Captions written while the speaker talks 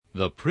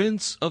The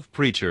Prince of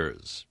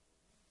Preachers.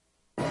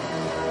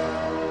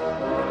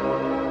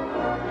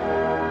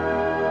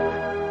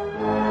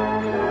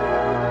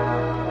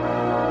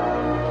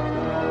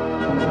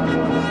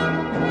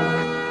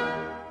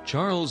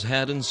 Charles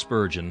Haddon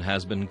Spurgeon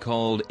has been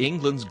called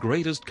England's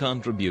greatest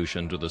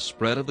contribution to the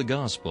spread of the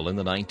gospel in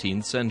the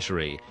 19th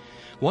century.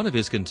 One of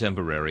his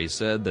contemporaries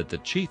said that the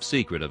chief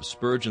secret of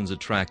Spurgeon's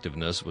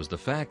attractiveness was the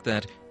fact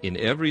that, in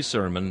every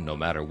sermon, no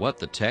matter what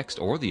the text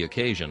or the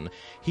occasion,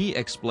 he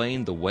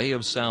explained the way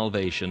of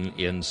salvation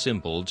in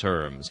simple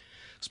terms.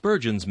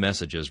 Spurgeon's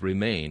messages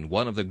remain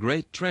one of the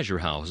great treasure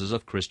houses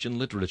of Christian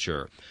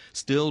literature,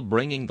 still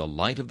bringing the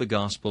light of the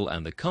gospel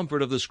and the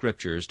comfort of the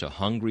Scriptures to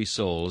hungry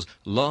souls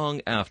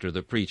long after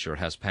the preacher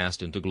has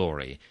passed into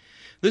glory.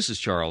 This is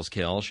Charles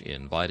Kelsch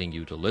inviting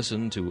you to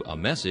listen to a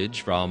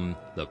message from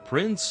the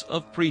Prince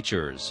of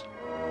Preachers.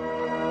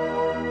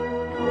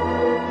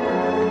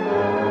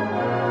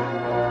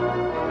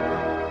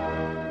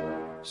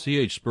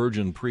 C.H.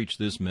 Spurgeon preached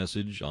this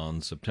message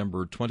on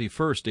September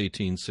 21st,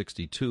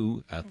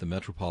 1862, at the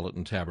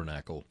Metropolitan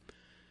Tabernacle.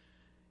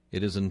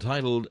 It is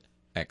entitled,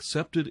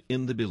 Accepted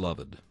in the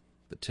Beloved.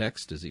 The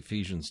text is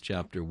Ephesians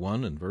chapter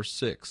 1 and verse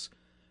 6.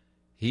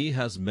 He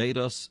has made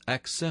us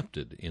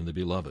accepted in the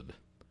Beloved.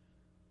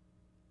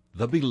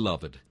 The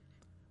Beloved.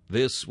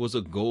 This was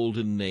a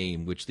golden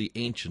name which the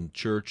ancient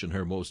church in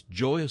her most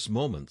joyous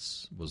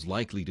moments was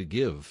likely to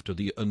give to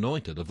the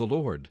anointed of the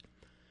Lord.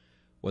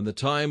 When the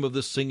time of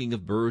the singing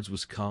of birds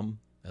was come,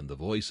 and the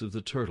voice of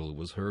the turtle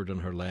was heard in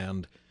her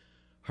land,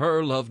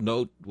 her love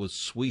note was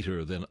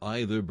sweeter than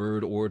either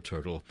bird or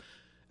turtle,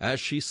 as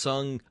she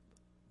sung,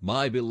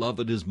 My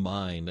beloved is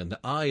mine, and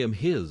I am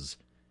his.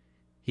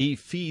 He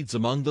feeds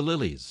among the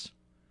lilies.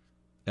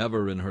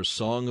 Ever in her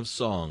song of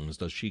songs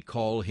does she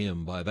call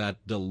him by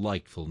that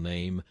delightful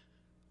name,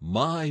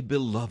 My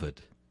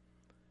beloved.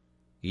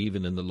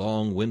 Even in the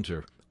long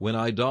winter, when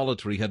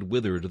idolatry had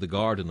withered the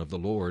garden of the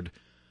Lord,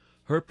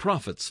 her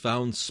prophets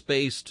found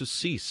space to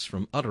cease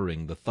from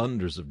uttering the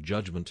thunders of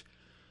judgment,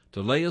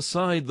 to lay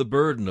aside the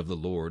burden of the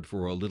Lord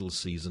for a little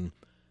season,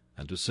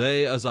 and to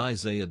say, as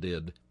Isaiah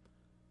did,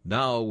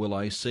 Now will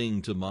I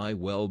sing to my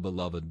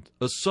well-beloved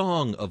a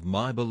song of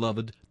my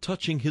beloved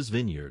touching his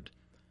vineyard.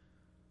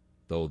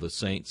 Though the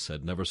saints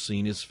had never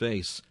seen his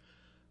face,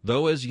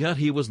 though as yet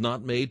he was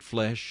not made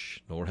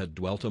flesh, nor had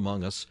dwelt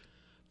among us,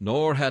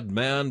 nor had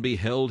man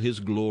beheld his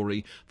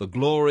glory, the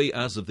glory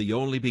as of the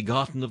only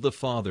begotten of the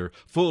Father,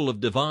 full of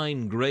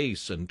divine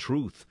grace and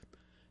truth.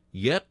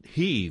 Yet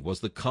he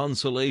was the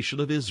consolation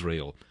of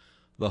Israel,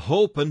 the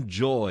hope and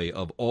joy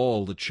of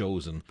all the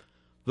chosen,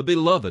 the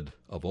beloved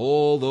of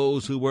all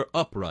those who were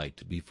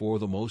upright before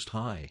the Most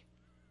High.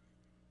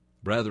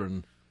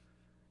 Brethren,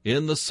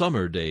 in the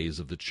summer days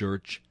of the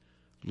church,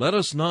 let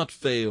us not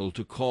fail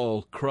to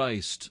call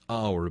Christ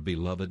our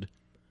beloved,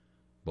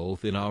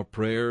 both in our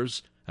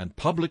prayers and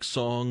public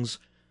songs,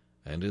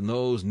 and in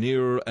those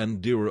nearer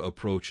and dearer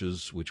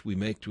approaches which we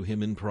make to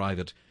him in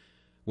private,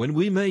 when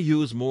we may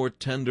use more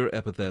tender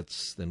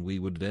epithets than we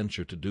would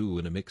venture to do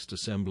in a mixed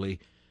assembly.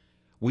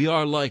 We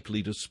are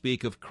likely to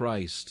speak of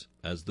Christ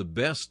as the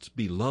best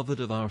beloved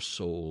of our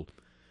soul,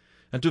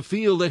 and to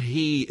feel that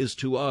he is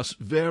to us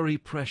very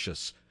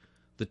precious,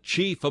 the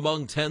chief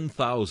among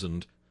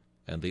 10,000,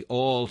 and the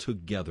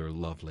altogether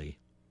lovely.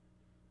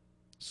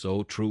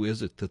 So true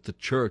is it that the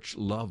church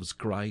loves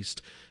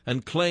Christ,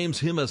 and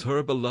claims him as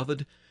her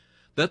beloved,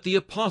 that the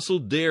apostle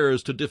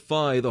dares to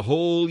defy the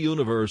whole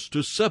universe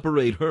to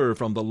separate her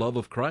from the love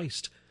of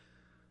Christ,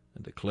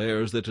 and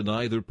declares that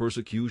neither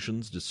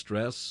persecutions,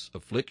 distress,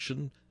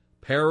 affliction,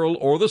 peril,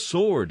 or the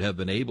sword have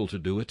been able to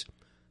do it.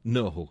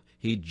 No,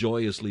 he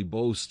joyously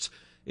boasts,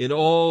 in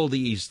all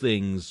these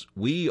things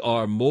we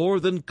are more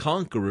than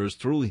conquerors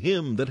through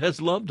him that has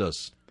loved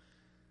us.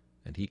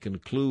 And he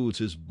concludes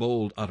his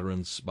bold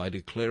utterance by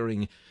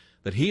declaring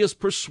that he is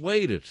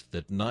persuaded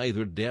that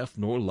neither death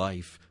nor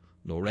life,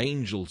 nor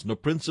angels, nor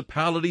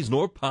principalities,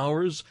 nor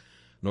powers,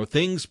 nor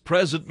things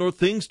present, nor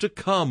things to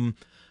come,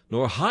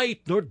 nor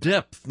height, nor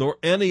depth, nor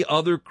any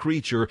other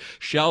creature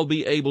shall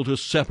be able to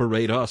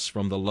separate us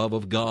from the love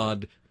of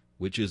God,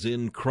 which is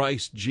in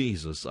Christ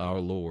Jesus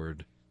our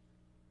Lord.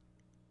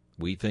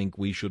 We think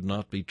we should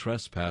not be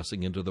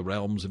trespassing into the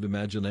realms of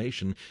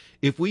imagination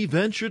if we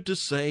ventured to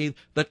say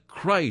that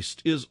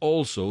Christ is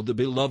also the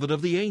beloved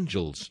of the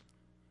angels.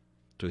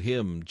 To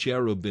him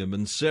cherubim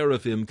and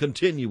seraphim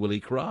continually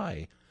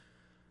cry.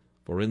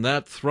 For in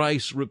that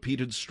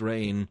thrice-repeated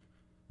strain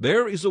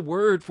there is a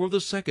word for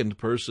the second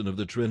person of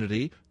the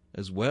Trinity,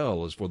 as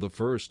well as for the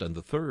first and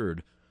the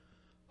third.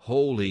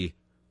 Holy,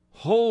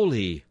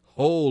 holy,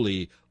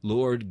 holy,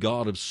 Lord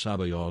God of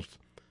Sabaoth.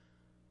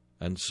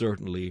 And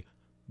certainly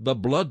the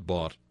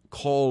blood-bought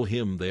call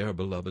him their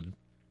beloved,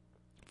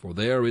 for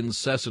their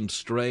incessant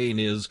strain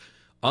is,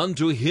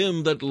 Unto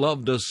him that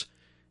loved us,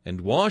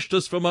 and washed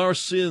us from our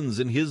sins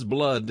in his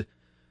blood,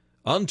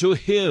 unto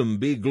him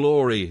be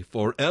glory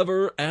for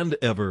ever and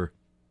ever.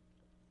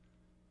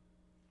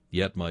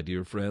 Yet, my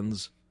dear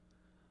friends,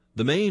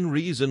 the main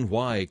reason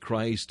why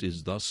Christ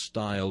is thus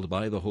styled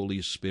by the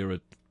Holy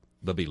Spirit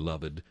the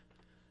Beloved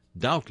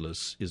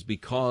doubtless is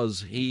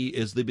because he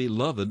is the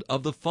beloved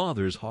of the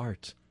Father's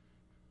heart.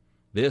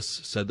 "This,"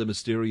 said the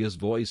mysterious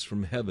voice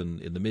from heaven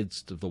in the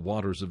midst of the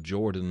waters of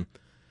Jordan,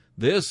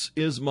 "this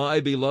is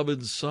my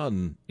beloved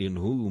Son, in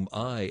whom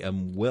I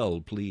am well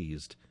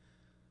pleased."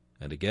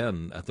 And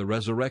again, at the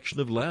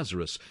resurrection of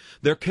Lazarus,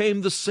 there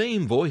came the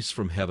same voice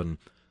from heaven,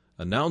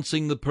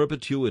 announcing the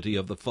perpetuity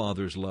of the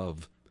Father's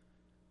love.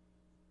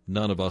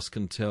 None of us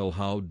can tell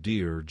how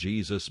dear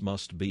Jesus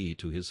must be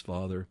to his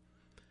Father.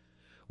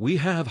 We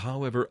have,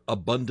 however,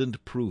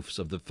 abundant proofs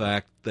of the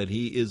fact that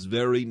he is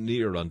very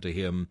near unto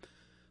him,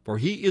 for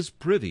he is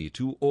privy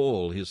to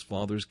all his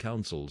Father's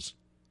counsels.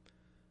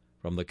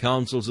 From the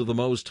counsels of the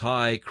Most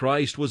High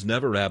Christ was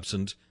never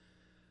absent.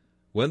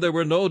 When there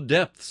were no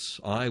depths,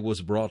 I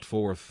was brought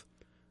forth,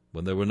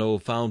 when there were no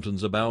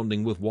fountains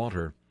abounding with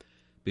water.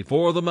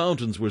 Before the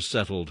mountains were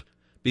settled,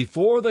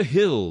 before the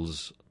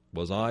hills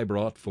was I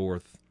brought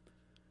forth.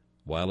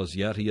 While as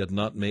yet he had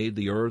not made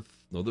the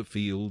earth, nor the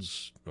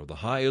fields, nor the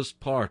highest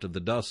part of the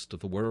dust of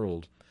the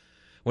world.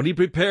 When he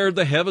prepared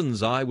the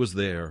heavens, I was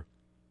there.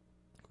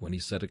 When he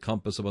set a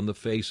compass upon the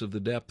face of the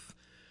depth,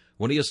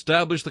 when he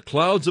established the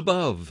clouds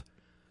above,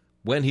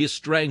 when he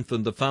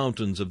strengthened the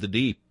fountains of the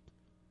deep,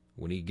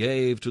 when he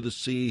gave to the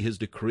sea his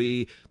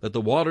decree that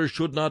the waters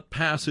should not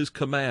pass his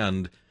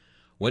command,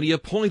 when he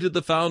appointed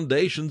the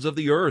foundations of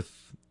the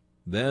earth,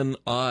 then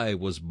I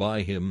was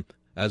by him,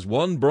 as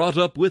one brought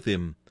up with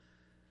him,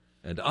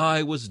 and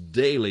I was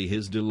daily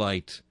his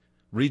delight,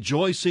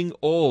 rejoicing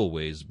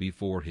always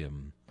before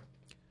him.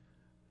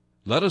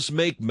 Let us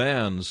make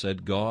man,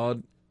 said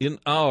God, in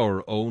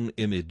our own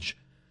image,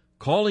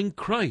 calling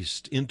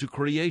Christ into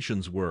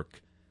creation's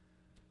work.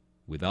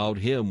 Without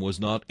him was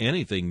not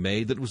anything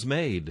made that was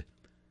made,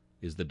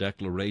 is the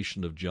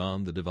declaration of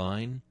John the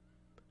Divine.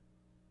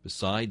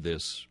 Beside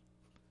this,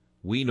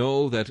 we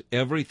know that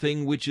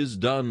everything which is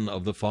done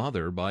of the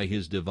Father by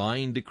his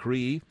divine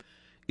decree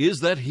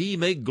is that he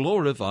may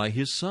glorify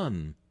his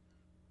Son,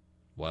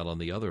 while on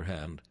the other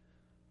hand,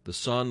 the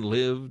Son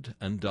lived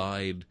and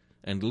died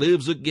and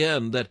lives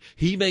again that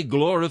he may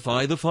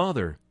glorify the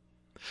Father.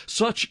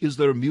 Such is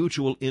their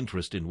mutual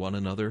interest in one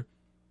another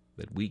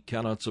that we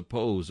cannot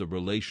suppose a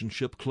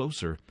relationship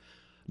closer,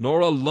 nor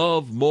a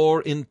love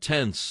more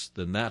intense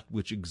than that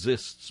which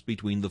exists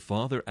between the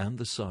Father and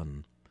the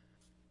Son.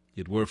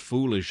 It were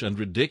foolish and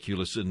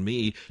ridiculous in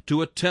me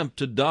to attempt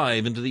to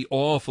dive into the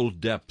awful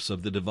depths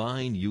of the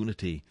divine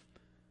unity.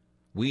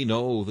 We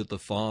know that the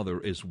Father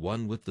is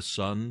one with the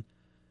Son,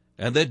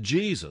 and that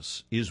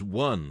Jesus is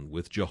one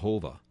with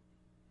Jehovah.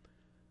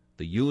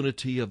 The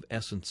unity of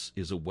essence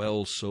is a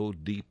well so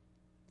deep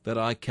that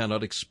I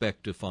cannot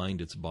expect to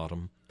find its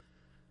bottom,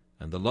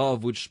 and the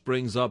love which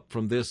springs up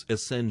from this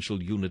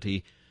essential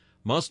unity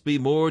must be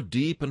more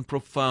deep and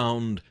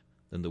profound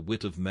than the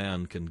wit of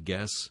man can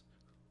guess,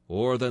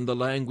 or than the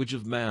language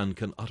of man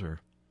can utter.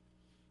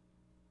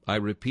 I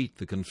repeat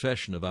the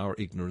confession of our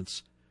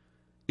ignorance.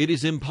 It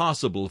is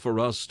impossible for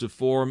us to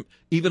form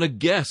even a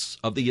guess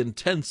of the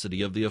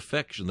intensity of the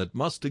affection that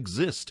must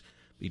exist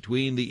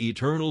between the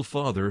eternal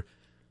Father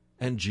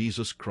and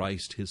Jesus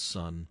Christ his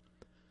Son,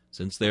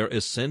 since their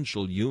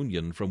essential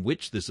union from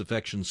which this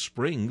affection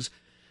springs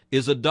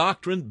is a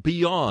doctrine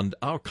beyond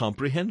our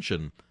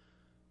comprehension,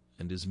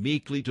 and is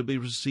meekly to be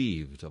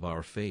received of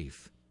our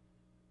faith.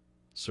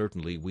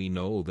 Certainly we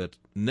know that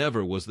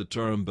never was the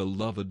term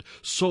beloved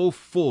so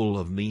full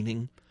of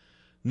meaning.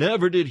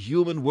 Never did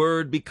human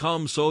word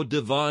become so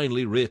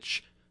divinely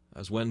rich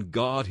as when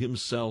God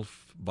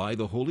himself, by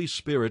the Holy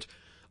Spirit,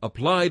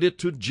 applied it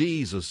to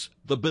Jesus,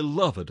 the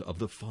beloved of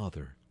the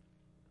Father.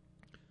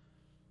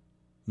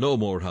 No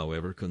more,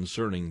 however,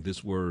 concerning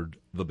this word,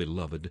 the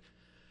beloved,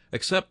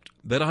 except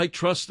that I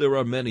trust there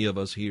are many of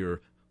us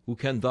here who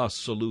can thus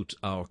salute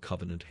our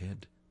covenant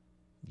head.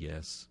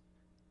 Yes,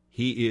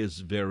 he is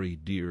very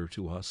dear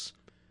to us.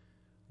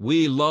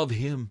 We love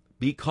him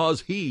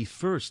because he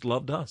first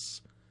loved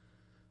us.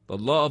 The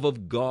love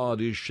of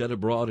God is shed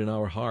abroad in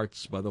our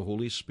hearts by the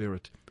Holy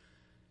Spirit,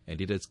 and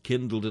it has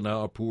kindled in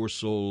our poor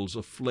souls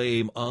a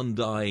flame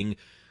undying,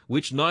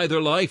 which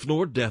neither life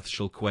nor death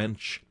shall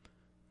quench,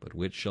 but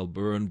which shall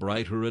burn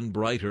brighter and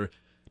brighter,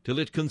 till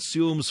it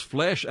consumes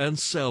flesh and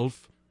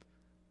self,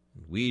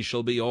 and we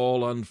shall be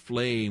all on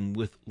flame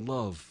with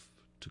love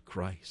to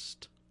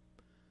Christ.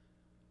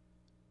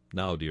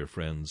 Now, dear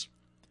friends,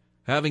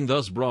 having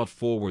thus brought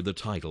forward the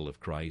title of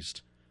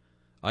Christ,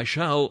 I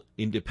shall,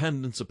 in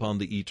dependence upon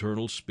the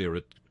eternal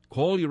Spirit,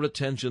 call your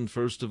attention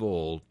first of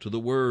all to the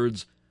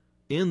words,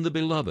 in the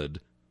beloved,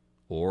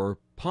 or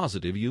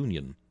positive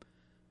union.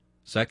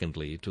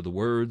 Secondly, to the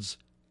words,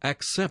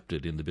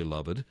 accepted in the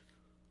beloved,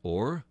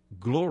 or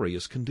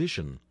glorious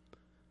condition.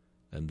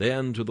 And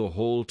then to the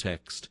whole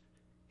text,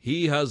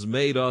 he has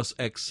made us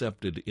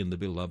accepted in the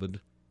beloved,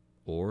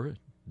 or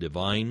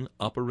divine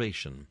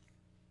operation.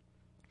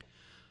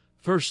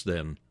 First,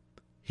 then,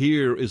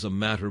 here is a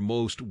matter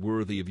most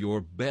worthy of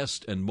your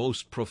best and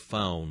most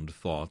profound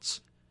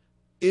thoughts.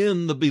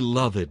 In the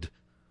beloved,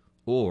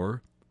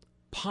 or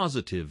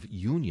positive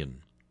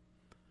union.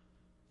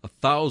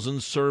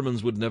 1,000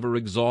 sermons would never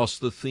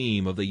exhaust the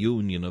theme of the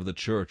union of the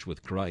church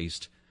with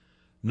Christ.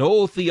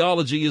 No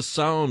theology is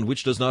sound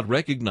which does not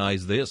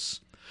recognize this.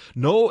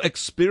 No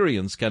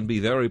experience can be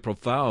very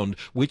profound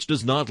which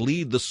does not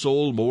lead the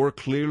soul more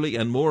clearly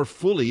and more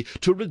fully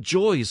to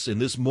rejoice in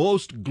this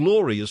most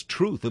glorious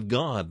truth of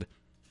God.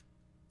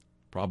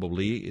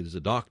 Probably it is a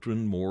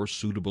doctrine more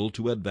suitable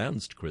to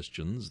advanced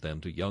Christians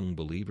than to young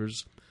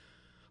believers.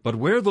 But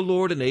where the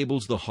Lord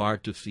enables the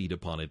heart to feed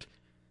upon it,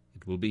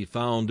 it will be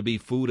found to be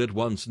food at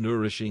once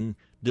nourishing,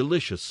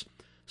 delicious,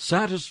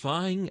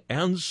 satisfying,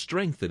 and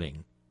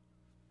strengthening.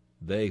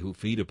 They who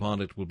feed upon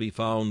it will be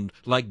found,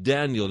 like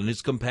Daniel and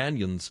his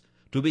companions,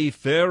 to be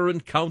fairer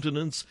in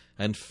countenance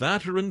and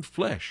fatter in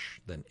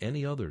flesh than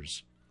any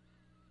others.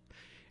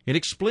 In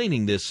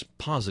explaining this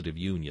positive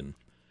union,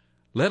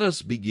 let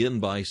us begin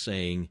by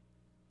saying,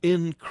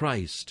 in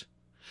Christ,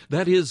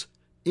 that is,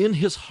 in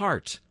his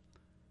heart,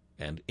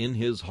 and in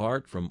his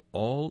heart from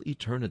all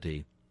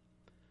eternity.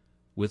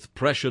 With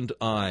prescient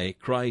eye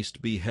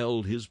Christ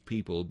beheld his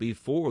people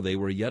before they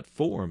were yet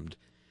formed.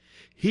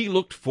 He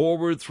looked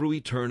forward through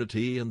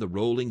eternity and the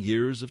rolling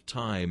years of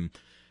time,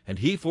 and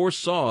he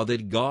foresaw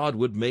that God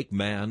would make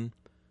man,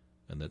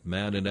 and that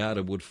man in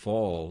Adam would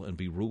fall and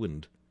be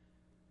ruined.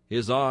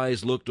 His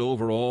eyes looked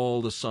over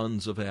all the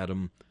sons of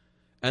Adam,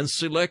 and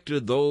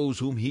selected those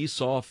whom he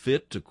saw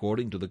fit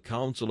according to the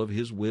counsel of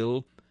his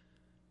will,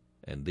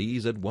 and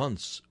these at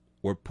once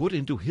were put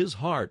into his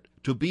heart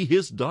to be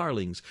his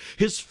darlings,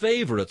 his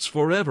favorites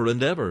forever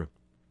and ever.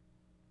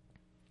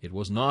 It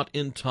was not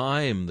in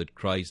time that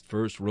Christ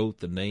first wrote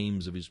the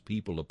names of his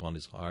people upon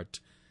his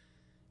heart.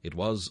 It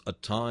was a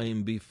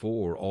time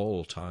before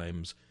all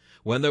times,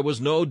 when there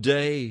was no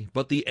day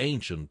but the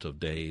Ancient of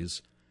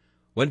Days,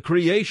 when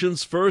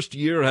creation's first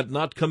year had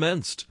not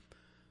commenced,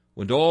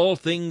 when all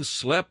things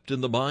slept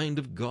in the mind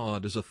of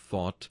God as a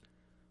thought,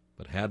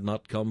 but had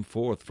not come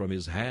forth from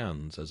his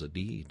hands as a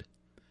deed.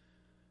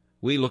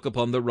 We look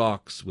upon the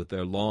rocks with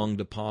their long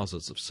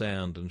deposits of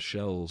sand and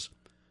shells.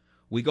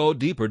 We go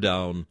deeper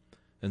down,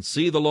 and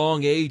see the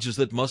long ages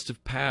that must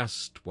have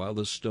passed while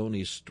the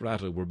stony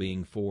strata were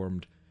being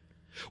formed.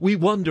 We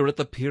wonder at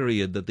the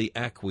period that the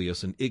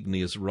aqueous and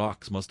igneous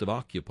rocks must have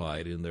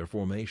occupied in their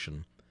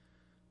formation.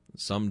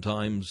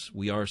 Sometimes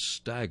we are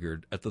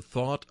staggered at the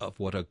thought of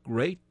what a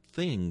great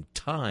thing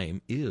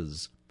time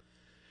is.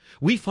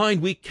 We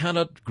find we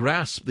cannot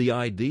grasp the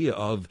idea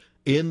of,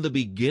 in the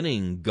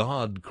beginning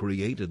God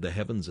created the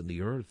heavens and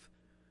the earth.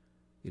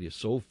 It is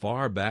so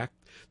far back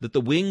that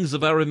the wings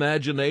of our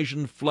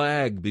imagination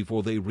flag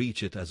before they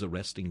reach it as a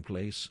resting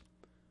place.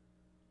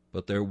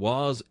 But there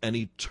was an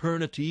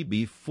eternity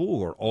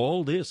before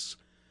all this,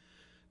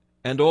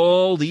 and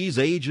all these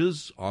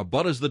ages are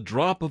but as the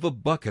drop of a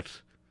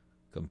bucket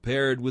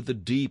compared with the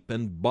deep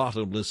and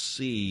bottomless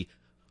sea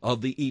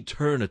of the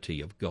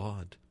eternity of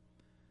God.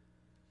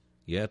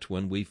 Yet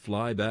when we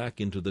fly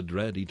back into the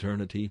dread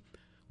eternity,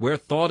 where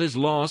thought is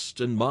lost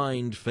and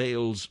mind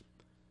fails,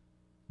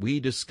 we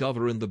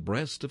discover in the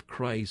breast of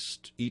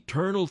Christ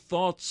eternal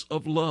thoughts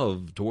of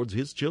love towards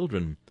his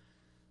children.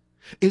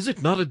 Is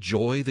it not a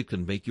joy that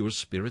can make your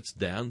spirits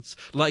dance,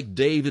 like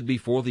David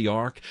before the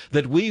ark,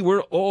 that we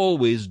were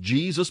always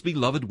Jesus'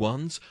 beloved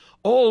ones,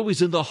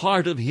 always in the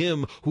heart of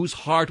him whose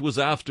heart was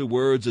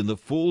afterwards in the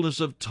fullness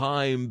of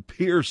time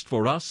pierced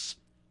for us?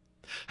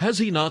 Has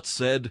he not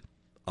said,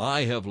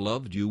 I have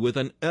loved you with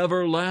an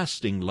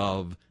everlasting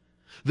love,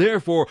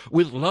 therefore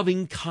with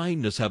loving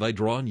kindness have I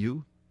drawn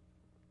you?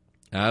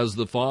 As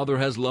the Father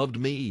has loved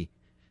me,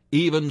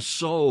 even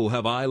so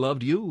have I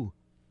loved you.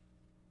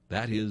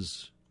 That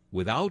is,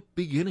 without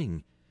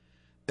beginning,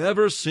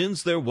 ever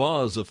since there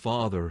was a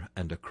Father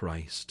and a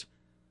Christ.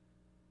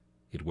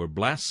 It were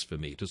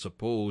blasphemy to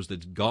suppose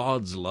that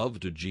God's love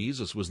to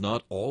Jesus was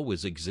not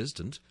always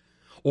existent,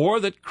 or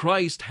that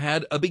Christ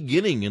had a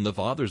beginning in the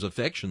Father's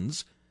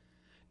affections.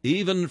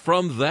 Even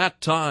from that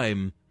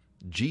time,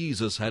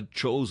 Jesus had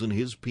chosen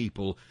his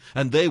people,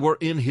 and they were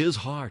in his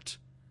heart.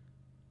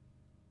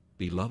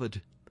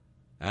 Beloved,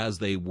 as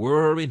they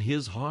were in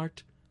his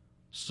heart,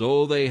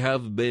 so they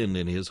have been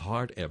in his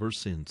heart ever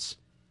since.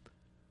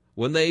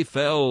 When they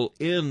fell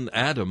in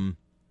Adam,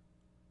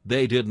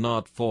 they did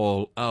not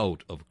fall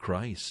out of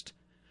Christ.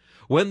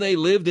 When they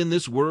lived in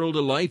this world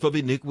a life of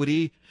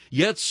iniquity,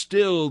 yet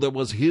still there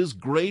was his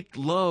great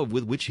love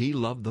with which he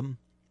loved them,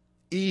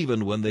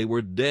 even when they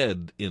were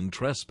dead in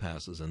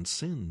trespasses and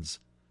sins.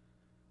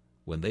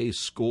 When they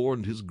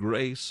scorned his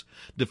grace,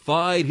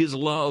 defied his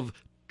love,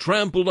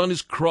 trampled on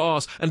his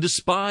cross, and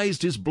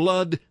despised his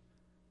blood,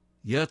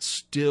 yet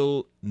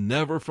still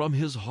never from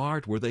his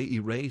heart were they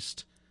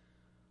erased,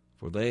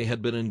 for they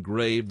had been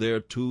engraved there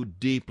too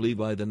deeply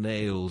by the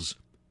nails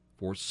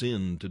for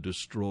sin to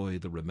destroy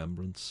the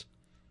remembrance.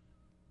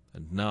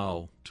 And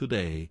now,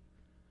 today,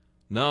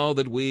 now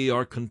that we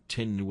are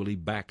continually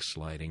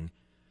backsliding,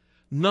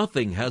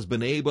 nothing has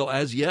been able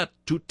as yet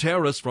to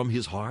tear us from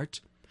his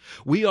heart.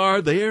 We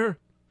are there,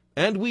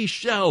 and we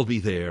shall be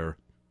there,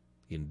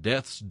 in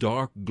death's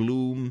dark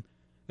gloom,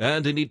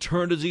 and in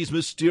eternity's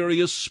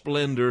mysterious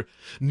splendor,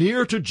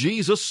 near to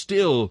Jesus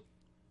still,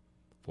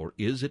 For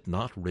is it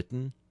not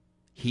written,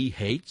 He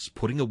hates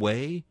putting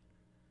away?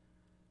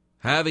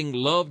 Having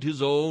loved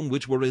his own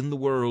which were in the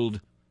world,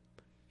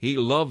 he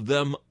loved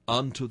them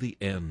unto the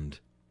end.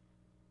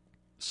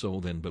 So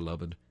then,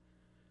 beloved,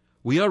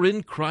 we are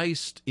in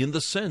Christ in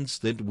the sense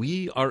that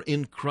we are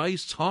in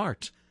Christ's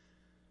heart,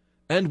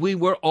 and we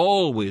were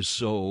always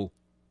so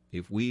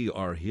if we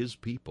are his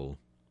people.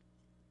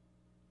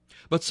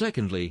 But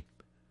secondly,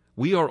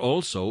 we are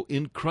also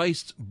in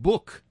Christ's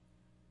book.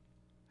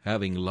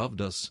 Having loved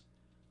us,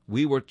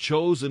 we were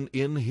chosen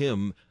in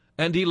him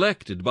and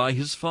elected by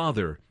his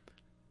Father.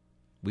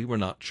 We were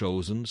not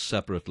chosen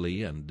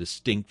separately and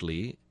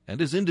distinctly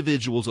and as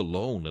individuals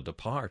alone and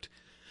apart.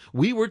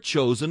 We were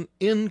chosen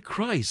in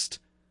Christ,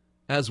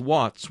 as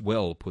Watts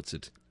well puts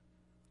it.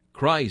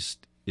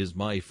 Christ is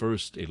my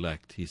first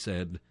elect, he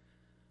said,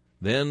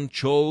 then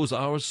chose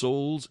our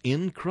souls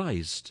in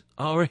Christ,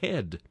 our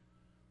head.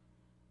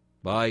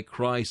 By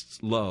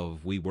Christ's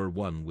love we were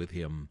one with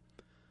him.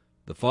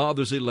 The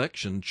Father's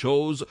election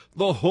chose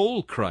the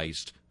whole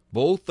Christ,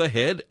 both the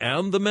head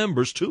and the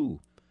members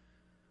too.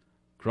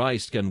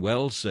 Christ can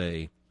well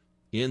say,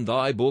 In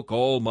thy book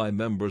all my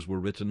members were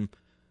written,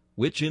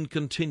 which in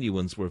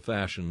continuance were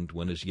fashioned,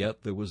 when as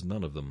yet there was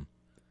none of them.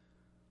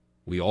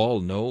 We all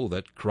know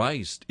that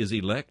Christ is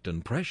elect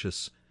and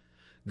precious.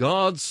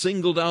 God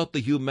singled out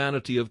the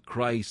humanity of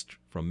Christ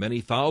from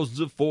many thousands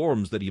of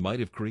forms that he might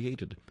have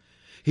created.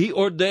 He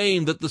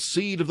ordained that the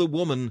seed of the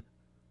woman,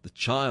 the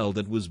child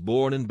that was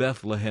born in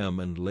Bethlehem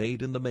and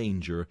laid in the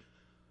manger,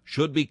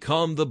 should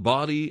become the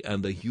body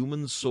and the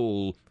human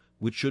soul,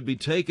 which should be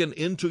taken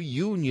into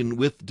union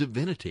with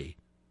divinity.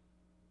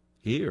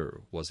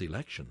 Here was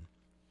election.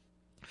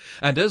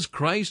 And as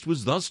Christ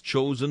was thus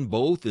chosen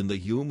both in the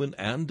human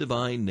and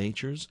divine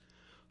natures,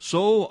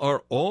 so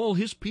are all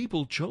his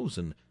people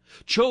chosen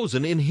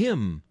in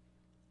him.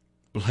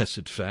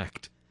 Blessed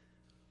fact!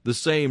 The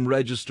same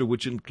register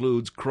which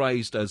includes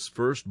Christ as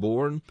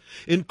firstborn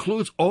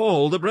includes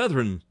all the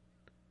brethren.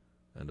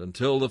 And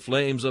until the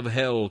flames of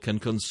hell can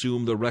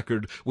consume the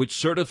record which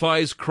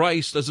certifies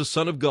Christ as a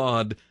Son of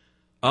God,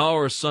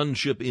 our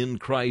sonship in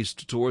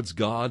Christ towards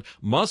God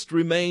must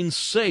remain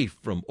safe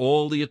from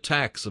all the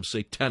attacks of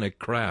satanic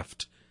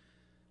craft.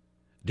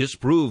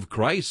 Disprove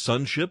Christ's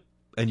sonship,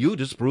 and you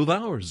disprove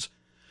ours.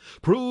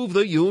 Prove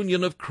the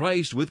union of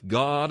Christ with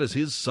God as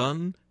his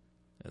Son,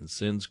 and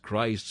since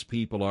Christ's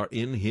people are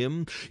in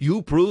him,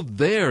 you prove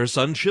their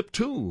sonship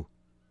too.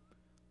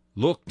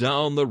 Look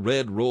down the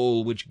red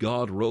roll which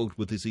God wrote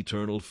with his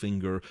eternal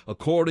finger,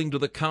 according to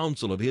the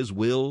counsel of his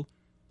will,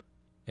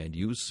 and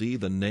you see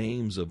the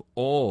names of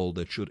all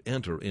that should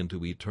enter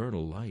into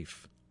eternal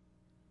life.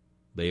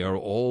 They are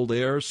all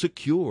there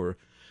secure,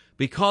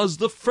 because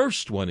the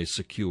first one is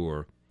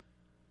secure.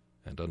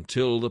 And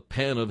until the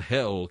pen of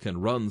hell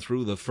can run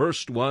through the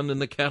first one in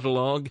the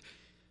catalogue,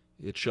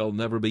 it shall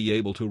never be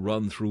able to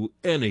run through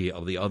any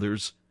of the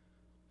others,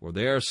 for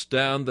there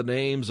stand the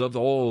names of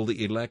all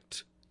the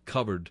elect,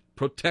 covered,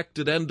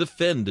 protected, and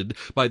defended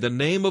by the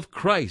name of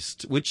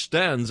Christ, which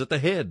stands at the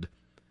head.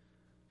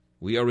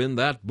 We are in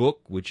that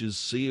book which is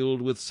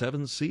sealed with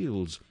 7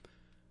 seals,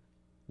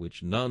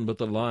 which none but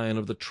the Lion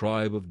of the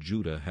tribe of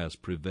Judah has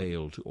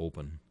prevailed to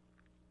open.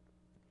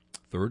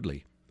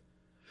 Thirdly,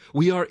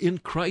 we are in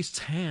Christ's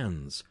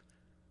hands.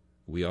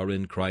 We are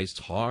in Christ's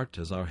heart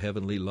as our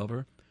heavenly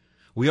lover.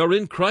 We are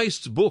in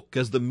Christ's book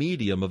as the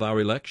medium of our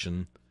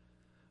election.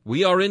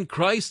 We are in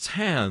Christ's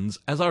hands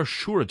as our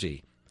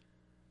surety.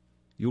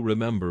 You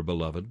remember,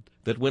 beloved,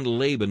 that when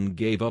Laban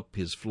gave up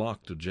his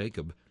flock to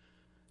Jacob,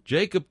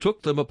 Jacob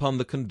took them upon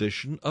the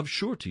condition of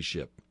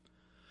suretyship.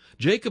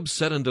 Jacob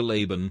said unto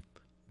Laban,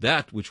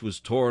 That which was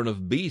torn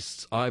of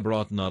beasts I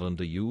brought not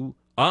unto you,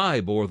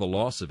 I bore the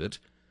loss of it.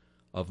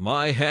 Of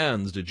my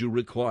hands did you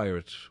require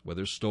it,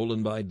 whether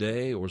stolen by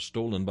day or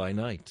stolen by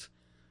night.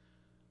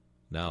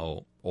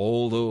 Now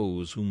all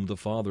those whom the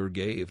Father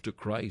gave to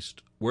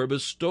Christ were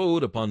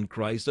bestowed upon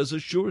Christ as a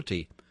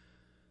surety,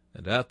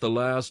 and at the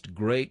last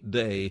great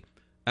day,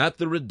 at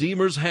the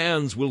Redeemer's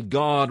hands will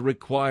God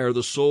require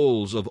the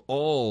souls of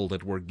all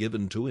that were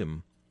given to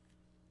him.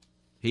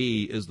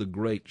 He is the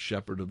great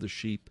shepherd of the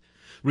sheep,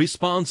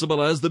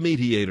 responsible as the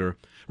mediator,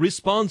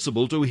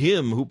 responsible to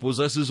him who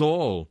possesses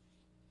all.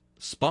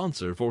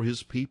 Sponsor for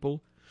his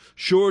people,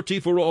 surety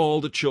for all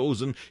the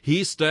chosen,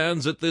 he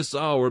stands at this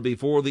hour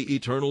before the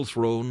eternal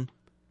throne.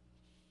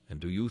 And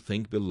do you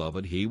think,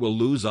 beloved, he will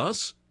lose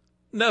us?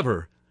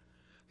 Never.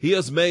 He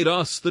has made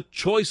us the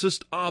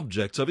choicest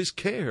objects of his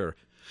care.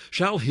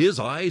 Shall his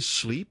eyes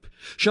sleep?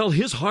 Shall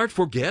his heart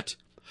forget?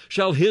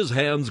 Shall his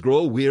hands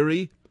grow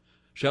weary?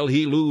 Shall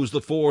he lose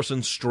the force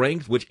and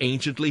strength which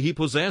anciently he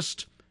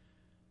possessed?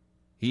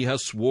 He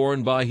has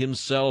sworn by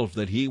himself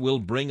that he will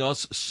bring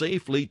us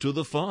safely to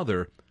the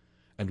Father.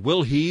 And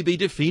will he be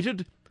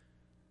defeated?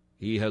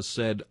 He has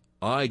said,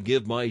 I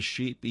give my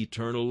sheep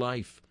eternal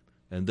life,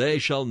 and they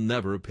shall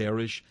never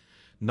perish,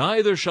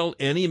 neither shall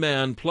any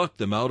man pluck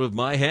them out of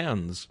my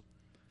hands.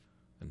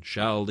 And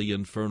shall the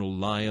infernal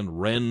lion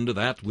rend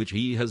that which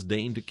he has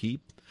deigned to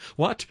keep?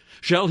 What?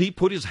 Shall he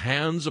put his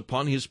hands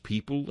upon his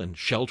people, and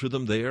shelter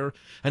them there,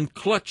 and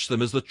clutch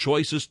them as the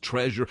choicest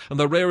treasure, and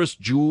the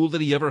rarest jewel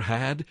that he ever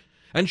had?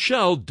 And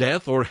shall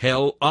death or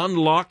hell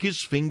unlock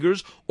his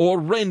fingers, or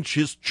wrench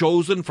his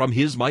chosen from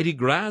his mighty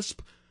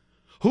grasp?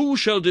 Who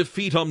shall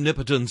defeat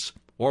omnipotence,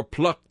 or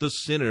pluck the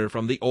sinner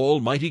from the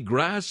almighty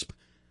grasp?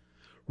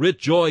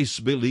 Rejoice,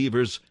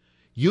 believers,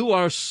 you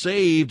are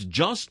saved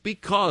just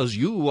because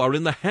you are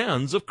in the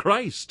hands of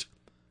Christ.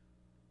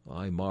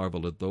 I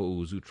marvel at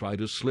those who try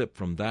to slip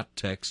from that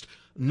text,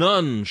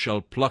 "None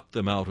shall pluck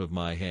them out of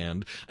my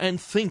hand," and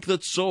think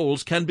that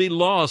souls can be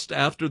lost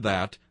after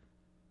that.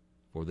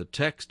 For the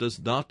text does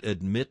not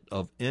admit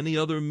of any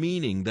other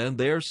meaning than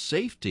their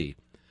safety.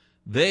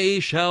 They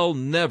shall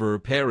never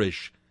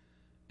perish,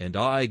 and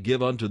I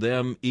give unto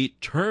them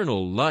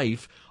eternal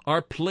life,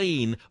 are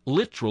plain,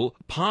 literal,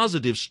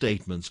 positive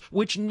statements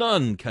which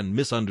none can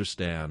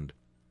misunderstand.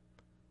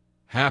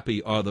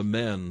 Happy are the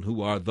men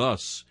who are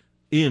thus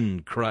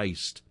in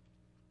Christ.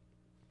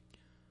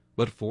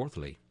 But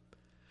fourthly,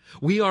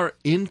 we are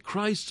in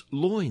Christ's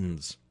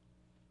loins.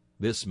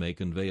 This may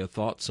convey a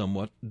thought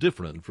somewhat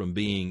different from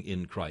being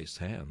in Christ's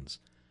hands.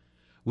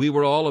 We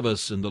were all of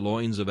us in the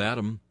loins of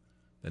Adam,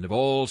 and have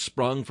all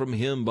sprung from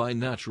him by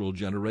natural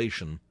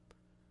generation.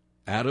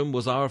 Adam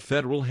was our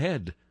federal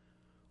head.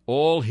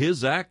 All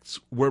his acts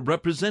were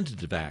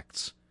representative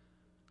acts.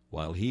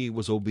 While he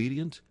was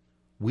obedient,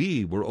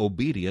 we were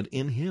obedient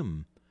in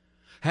him.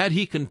 Had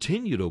he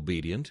continued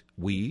obedient,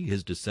 we,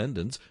 his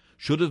descendants,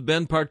 should have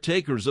been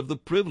partakers of the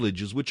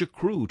privileges which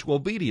accrue to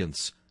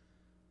obedience.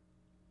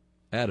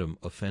 Adam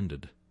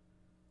offended.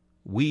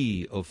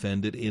 We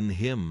offended in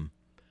him.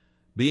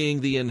 Being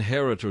the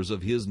inheritors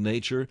of his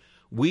nature,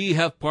 we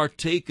have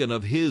partaken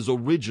of his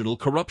original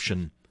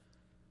corruption.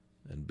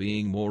 And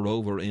being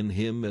moreover in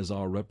him as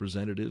our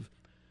representative,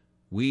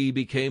 we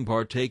became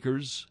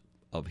partakers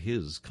of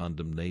his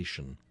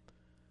condemnation.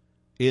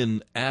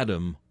 In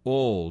Adam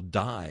all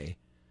die.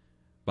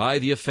 By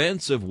the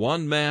offense of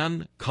one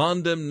man,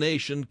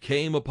 condemnation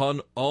came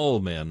upon all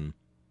men.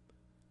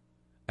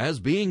 As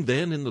being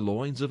then in the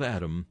loins of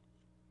Adam,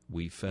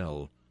 we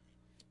fell.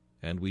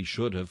 And we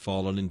should have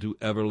fallen into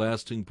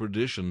everlasting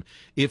perdition,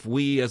 if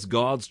we, as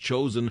God's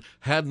chosen,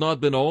 had not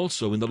been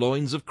also in the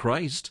loins of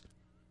Christ.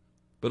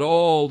 But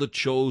all the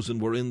chosen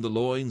were in the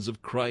loins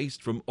of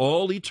Christ from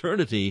all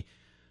eternity,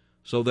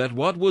 so that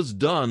what was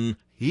done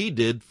he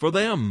did for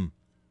them.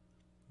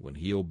 When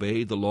he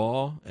obeyed the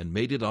law and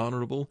made it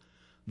honorable,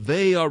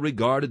 they are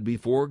regarded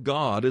before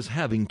God as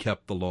having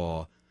kept the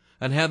law,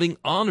 and having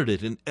honored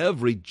it in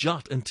every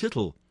jot and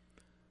tittle.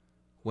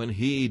 When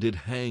he did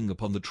hang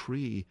upon the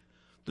tree,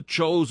 the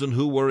chosen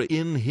who were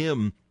in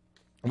him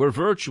were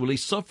virtually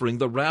suffering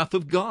the wrath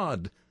of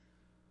God.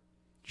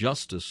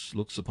 Justice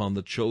looks upon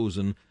the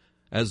chosen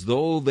as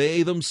though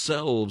they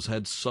themselves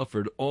had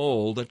suffered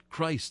all that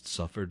Christ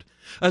suffered,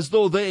 as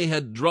though they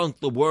had drunk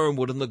the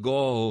wormwood and the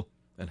gall,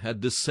 and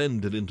had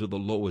descended into the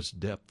lowest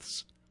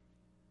depths.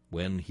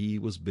 When he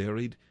was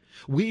buried,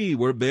 we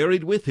were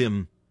buried with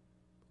him.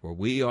 For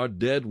we are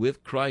dead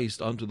with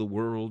Christ unto the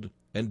world,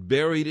 and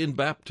buried in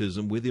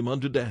baptism with him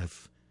unto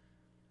death.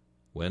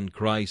 When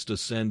Christ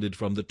ascended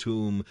from the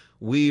tomb,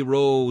 we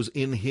rose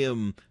in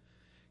him.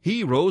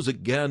 He rose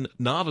again,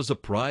 not as a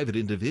private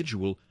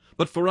individual,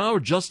 but for our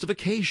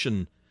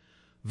justification.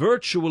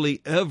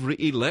 Virtually every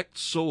elect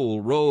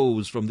soul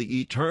rose from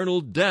the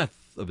eternal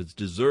death of its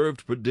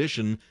deserved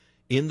perdition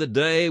in the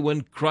day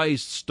when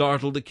Christ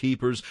startled the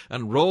keepers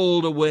and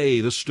rolled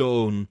away the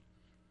stone.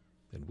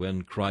 And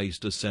when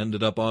Christ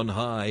ascended up on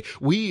high,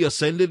 we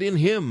ascended in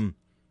him.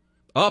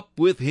 Up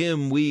with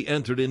him we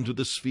entered into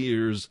the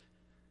spheres,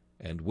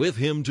 and with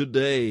him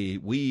today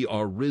we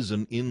are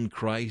risen in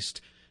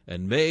Christ,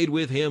 and made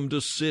with him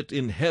to sit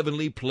in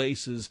heavenly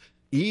places,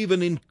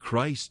 even in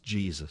Christ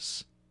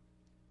Jesus.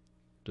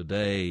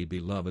 Today,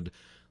 beloved,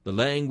 the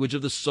language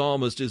of the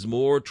psalmist is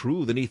more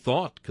true than he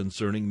thought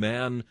concerning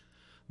man.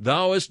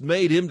 Thou hast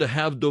made him to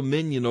have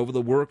dominion over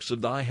the works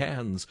of thy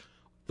hands,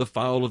 the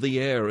fowl of the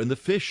air, and the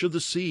fish of the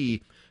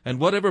sea, and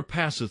whatever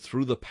passeth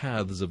through the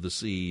paths of the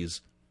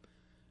seas.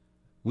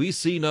 We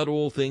see not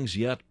all things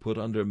yet put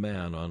under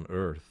man on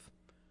earth,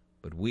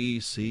 but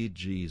we see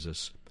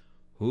Jesus,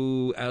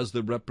 who, as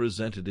the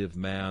representative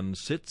man,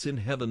 sits in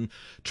heaven,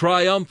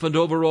 triumphant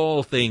over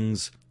all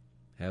things,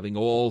 having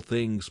all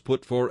things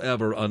put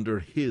forever under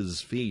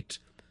his feet,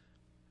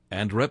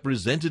 and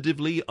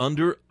representatively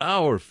under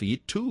our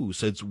feet too,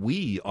 since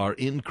we are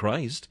in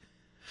Christ.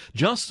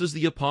 Just as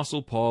the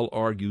Apostle Paul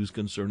argues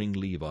concerning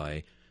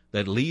Levi,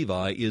 that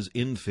Levi is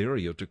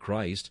inferior to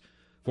Christ,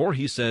 for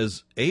he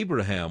says,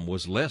 Abraham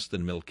was less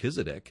than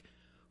Melchizedek,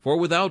 for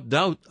without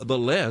doubt the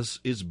less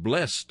is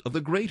blessed of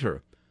the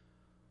greater.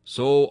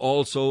 So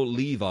also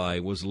Levi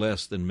was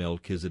less than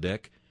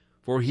Melchizedek,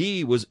 for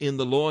he was in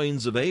the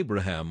loins of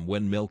Abraham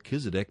when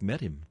Melchizedek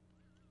met him.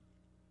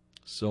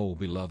 So,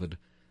 beloved,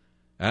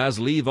 as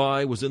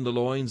Levi was in the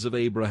loins of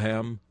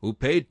Abraham, who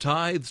paid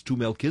tithes to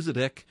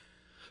Melchizedek,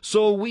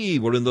 so we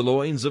were in the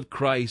loins of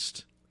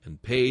Christ,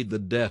 and paid the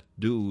debt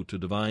due to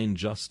divine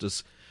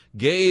justice,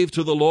 gave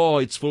to the law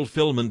its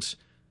fulfillment,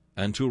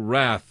 and to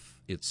wrath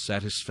its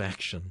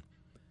satisfaction.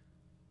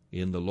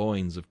 In the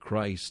loins of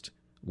Christ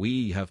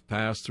we have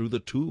passed through the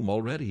tomb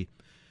already,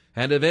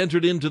 and have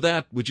entered into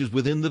that which is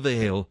within the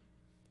veil,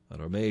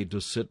 and are made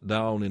to sit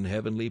down in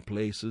heavenly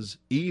places,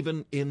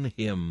 even in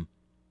him.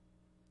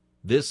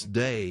 This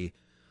day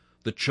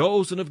the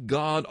chosen of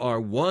God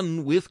are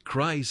one with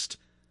Christ,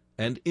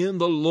 and in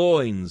the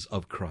loins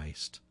of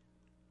Christ.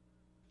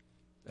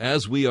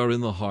 As we are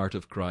in the heart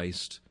of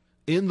Christ,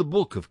 in the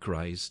book of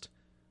Christ,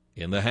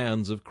 in the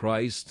hands of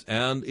Christ,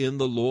 and in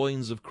the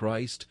loins of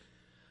Christ,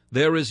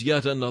 there is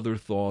yet another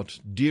thought,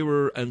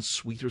 dearer and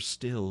sweeter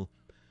still.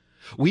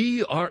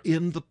 We are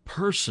in the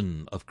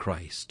person of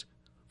Christ,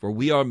 for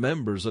we are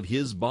members of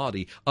his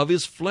body, of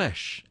his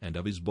flesh, and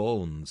of his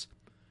bones.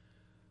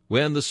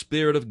 When the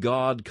Spirit of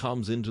God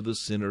comes into the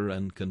sinner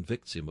and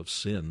convicts him of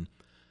sin,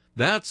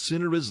 that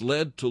sinner is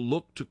led to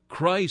look to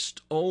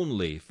Christ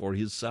only for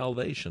his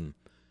salvation.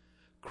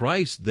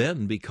 Christ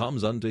then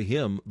becomes unto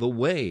him the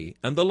way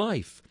and the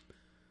life.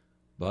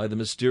 By the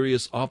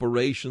mysterious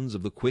operations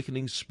of the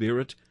quickening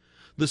Spirit,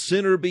 the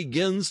sinner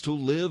begins to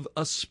live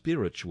a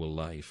spiritual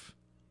life.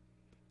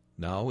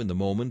 Now, in the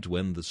moment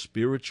when the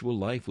spiritual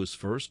life was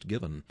first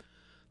given,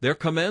 there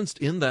commenced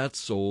in that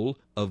soul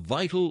a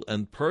vital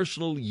and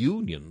personal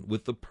union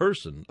with the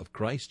person of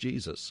Christ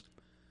Jesus.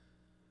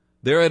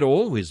 There had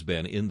always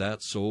been in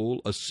that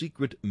soul a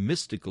secret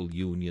mystical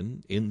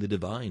union in the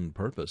divine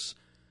purpose.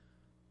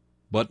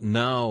 But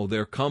now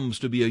there comes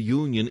to be a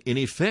union in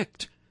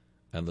effect,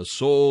 and the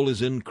soul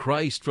is in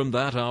Christ from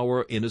that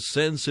hour in a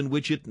sense in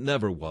which it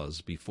never was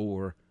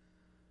before.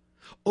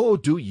 Oh,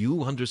 do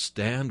you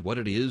understand what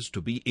it is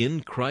to be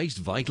in Christ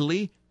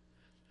vitally?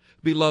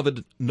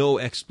 Beloved, no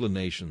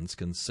explanations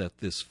can set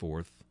this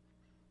forth.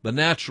 The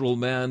natural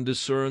man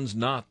discerns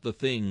not the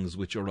things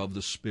which are of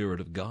the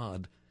Spirit of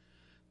God.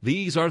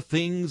 These are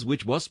things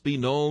which must be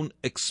known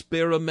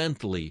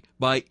experimentally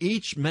by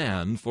each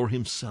man for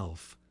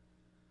himself.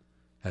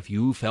 Have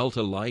you felt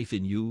a life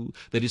in you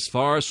that is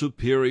far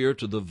superior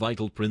to the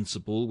vital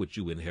principle which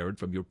you inherit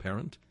from your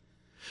parent?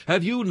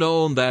 Have you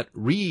known that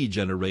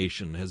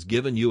regeneration has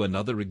given you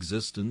another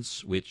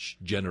existence which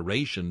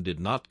generation did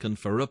not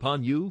confer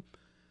upon you?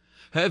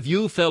 Have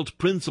you felt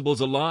principles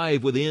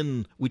alive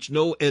within which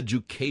no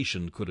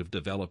education could have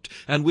developed,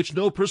 and which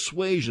no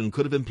persuasion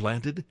could have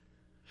implanted?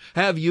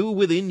 Have you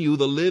within you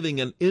the living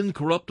and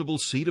incorruptible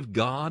seed of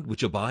God,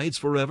 which abides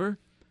forever?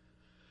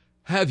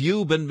 Have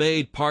you been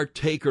made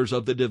partakers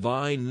of the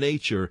divine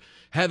nature,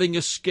 having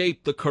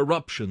escaped the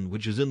corruption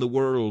which is in the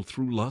world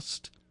through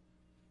lust?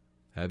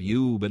 Have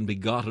you been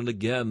begotten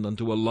again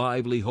unto a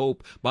lively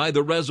hope by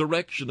the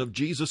resurrection of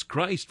Jesus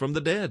Christ from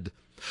the dead?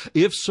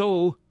 If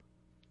so,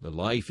 the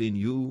life in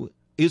you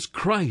is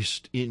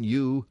Christ in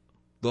you,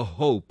 the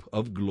hope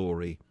of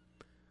glory.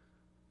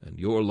 And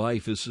your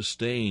life is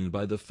sustained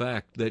by the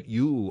fact that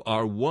you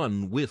are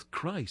one with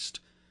Christ.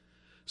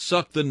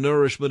 Suck the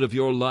nourishment of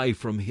your life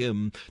from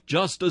him,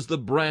 just as the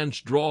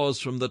branch draws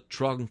from the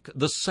trunk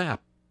the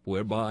sap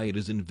whereby it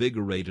is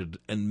invigorated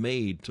and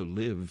made to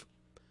live.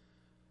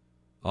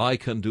 I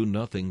can do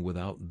nothing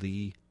without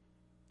thee.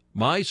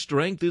 My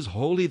strength is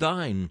wholly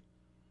thine.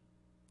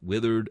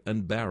 Withered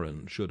and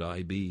barren should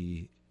I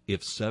be,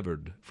 if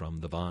severed from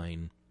the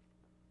vine.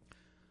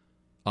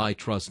 I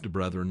trust,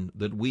 brethren,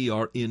 that we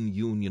are in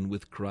union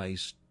with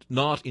Christ,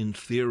 not in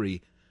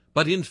theory,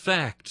 but in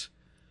fact,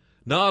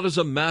 not as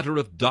a matter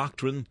of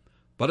doctrine,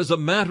 but as a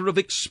matter of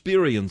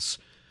experience,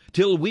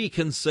 till we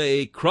can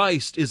say,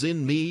 Christ is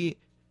in me,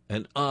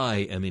 and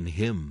I am in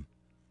him.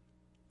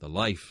 The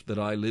life that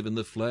I live in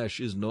the flesh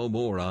is no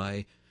more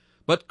I,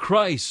 but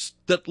Christ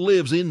that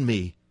lives in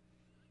me.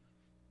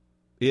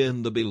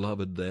 In the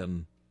Beloved,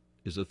 then,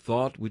 is a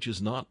thought which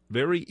is not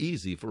very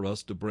easy for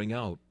us to bring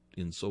out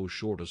in so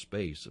short a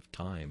space of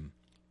time.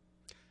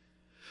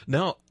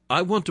 Now,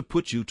 I want to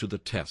put you to the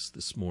test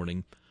this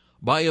morning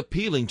by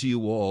appealing to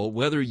you all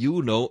whether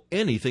you know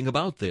anything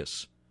about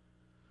this.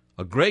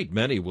 A great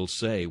many will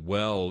say,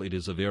 well, it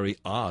is a very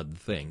odd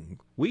thing.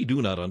 We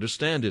do not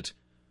understand it.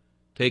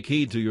 Take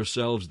heed to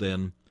yourselves,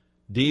 then.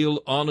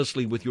 Deal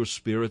honestly with your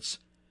spirits.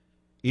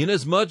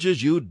 Inasmuch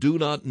as you do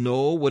not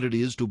know what it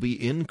is to be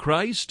in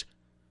Christ,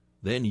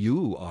 then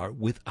you are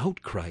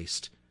without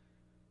Christ,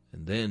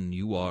 and then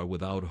you are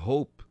without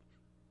hope,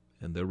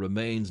 and there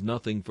remains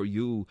nothing for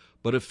you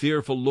but a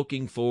fearful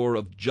looking for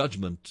of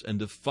judgment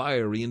and of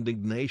fiery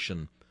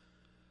indignation.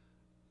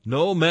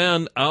 No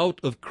man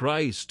out of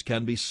Christ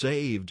can be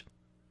saved.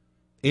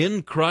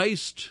 In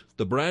Christ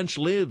the branch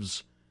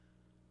lives,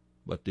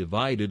 but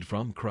divided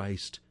from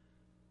Christ,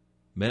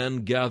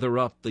 men gather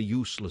up the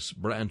useless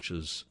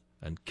branches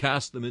and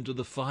cast them into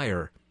the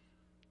fire,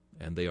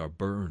 and they are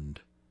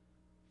burned.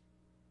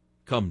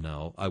 Come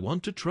now, I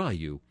want to try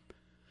you.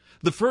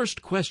 The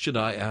first question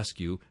I ask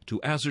you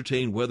to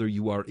ascertain whether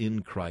you are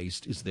in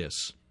Christ is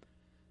this: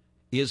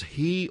 is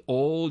he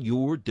all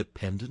your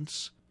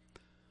dependence?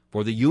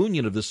 For the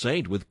union of the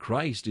saint with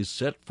Christ is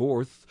set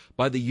forth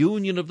by the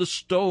union of the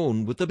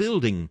stone with the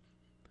building.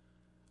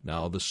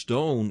 Now the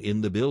stone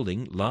in the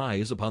building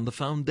lies upon the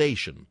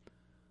foundation.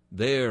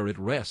 There it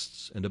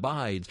rests and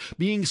abides,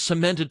 being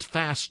cemented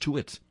fast to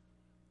it.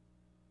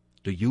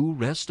 Do you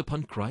rest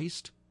upon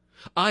Christ?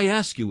 I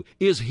ask you,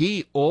 is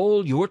he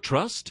all your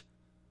trust?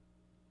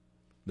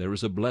 There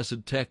is a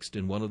blessed text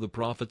in one of the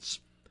prophets,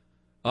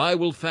 I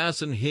will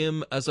fasten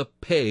him as a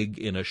peg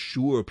in a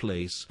sure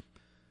place,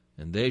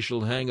 and they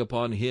shall hang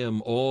upon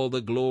him all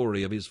the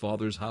glory of his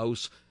Father's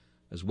house,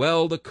 as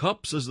well the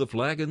cups as the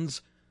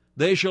flagons,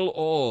 they shall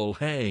all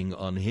hang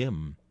on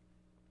him.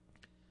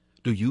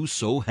 Do you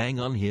so hang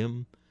on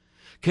him?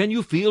 Can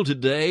you feel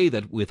today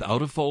that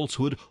without a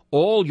falsehood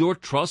all your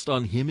trust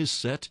on him is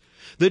set,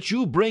 that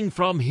you bring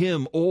from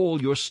him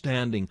all your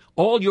standing,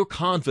 all your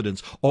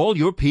confidence, all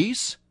your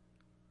peace?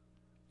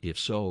 If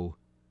so,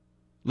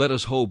 let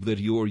us hope that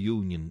your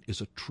union is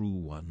a true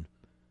one.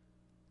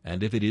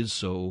 And if it is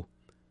so,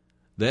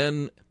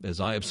 then,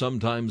 as I have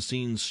sometimes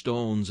seen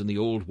stones in the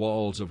old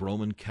walls of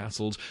Roman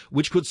castles,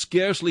 which could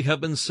scarcely have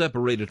been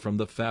separated from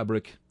the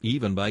fabric,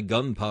 even by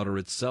gunpowder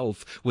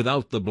itself,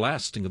 without the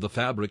blasting of the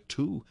fabric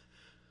too,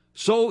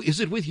 so is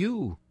it with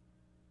you.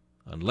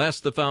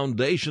 Unless the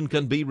foundation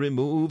can be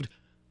removed,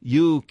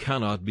 you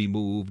cannot be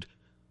moved.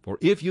 For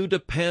if you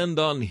depend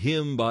on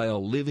him by a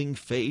living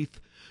faith,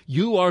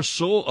 you are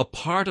so a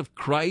part of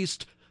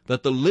Christ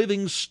that the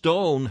living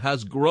stone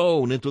has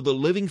grown into the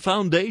living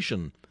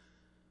foundation.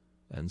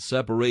 And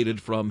separated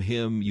from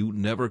him you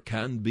never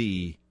can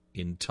be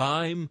in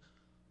time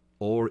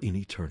or in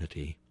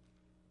eternity.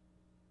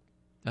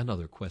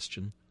 Another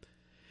question.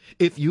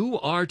 If you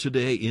are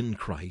today in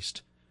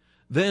Christ,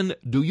 then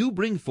do you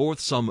bring forth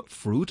some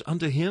fruit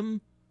unto him?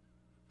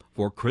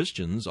 For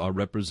Christians are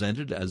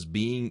represented as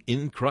being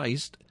in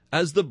Christ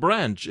as the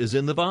branch is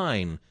in the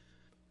vine.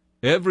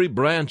 Every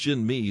branch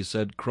in me,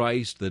 said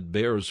Christ, that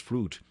bears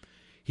fruit,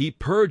 he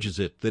purges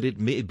it that it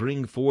may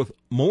bring forth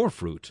more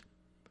fruit.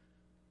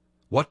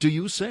 What do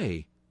you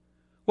say?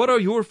 What are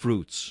your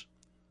fruits?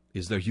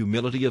 Is there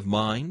humility of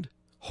mind?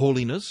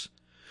 Holiness?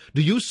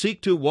 Do you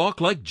seek to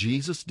walk like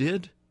Jesus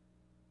did?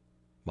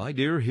 My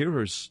dear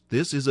hearers,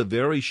 this is a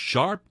very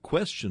sharp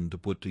question to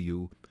put to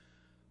you,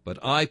 but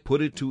I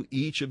put it to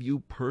each of you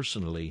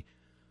personally,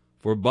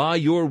 for by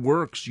your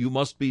works you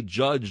must be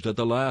judged at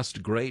the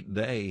last great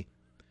day.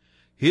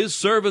 His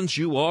servants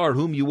you are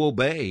whom you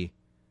obey.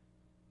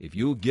 If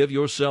you give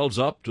yourselves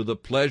up to the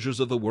pleasures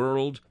of the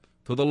world,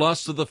 to the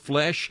lusts of the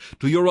flesh,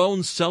 to your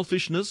own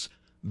selfishness,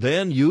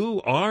 then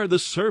you are the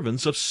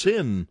servants of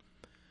sin.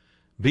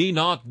 Be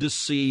not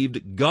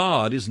deceived,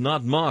 God is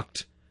not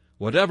mocked.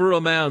 Whatever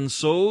a man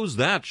sows,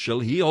 that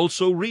shall he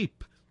also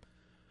reap.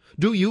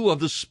 Do you of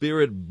the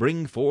Spirit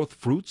bring forth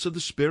fruits of the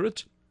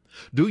Spirit?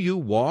 Do you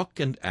walk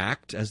and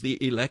act as the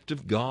elect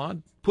of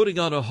God, putting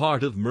on a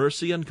heart of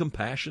mercy and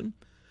compassion?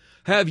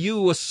 Have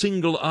you a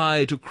single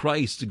eye to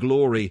Christ's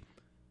glory?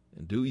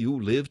 And do you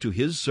live to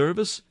his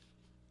service?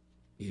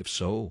 If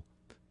so,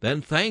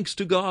 then thanks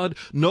to God,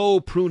 no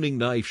pruning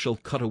knife shall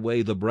cut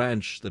away the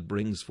branch that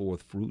brings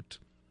forth fruit.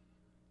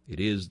 It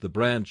is the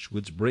branch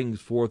which brings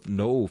forth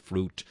no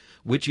fruit,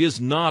 which is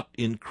not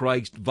in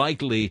Christ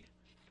vitally,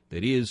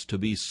 that is to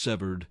be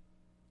severed,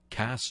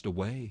 cast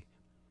away.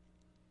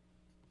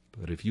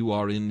 But if you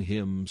are in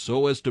him,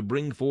 so as to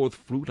bring forth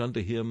fruit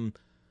unto him,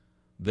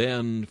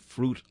 then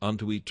fruit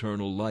unto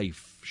eternal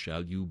life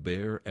shall you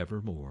bear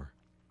evermore.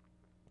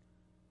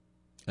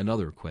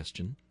 Another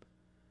question.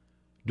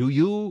 Do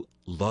you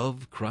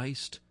love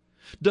Christ?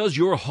 Does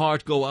your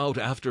heart go out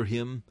after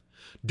him?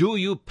 Do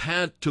you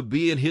pant to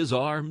be in his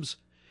arms?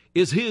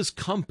 Is his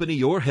company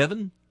your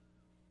heaven?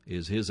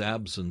 Is his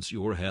absence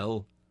your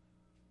hell?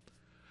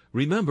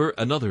 Remember,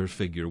 another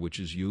figure which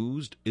is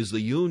used is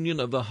the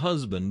union of the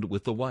husband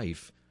with the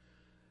wife.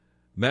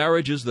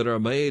 Marriages that are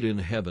made in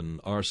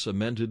heaven are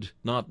cemented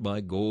not by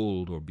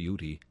gold or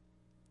beauty,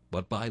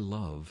 but by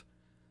love.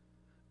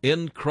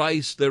 In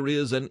Christ there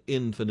is an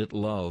infinite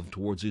love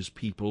towards his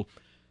people,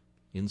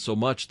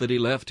 insomuch that he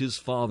left his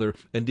father,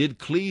 and did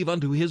cleave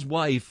unto his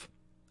wife,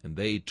 and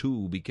they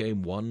two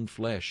became one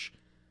flesh.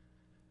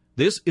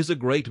 This is a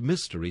great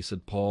mystery,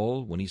 said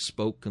Paul, when he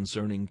spoke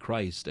concerning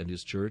Christ and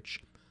his church.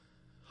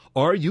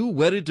 Are you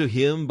wedded to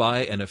him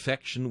by an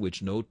affection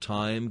which no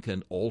time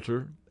can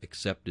alter,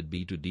 except it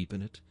be to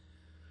deepen it?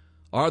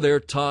 Are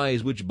there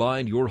ties which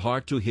bind your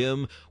heart to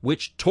him,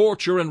 which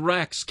torture and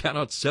racks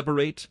cannot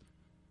separate?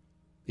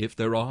 If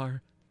there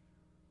are,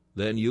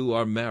 then you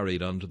are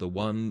married unto the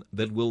one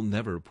that will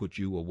never put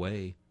you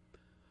away,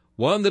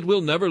 one that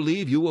will never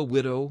leave you a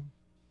widow.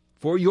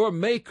 For your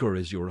Maker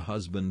is your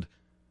husband,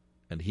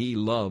 and he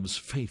loves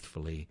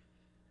faithfully.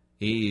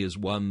 He is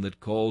one that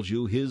calls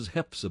you his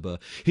Hephzibah.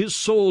 His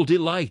soul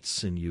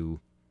delights in you.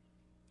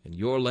 And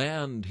your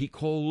land he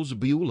calls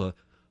Beulah,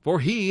 for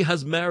he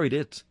has married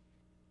it.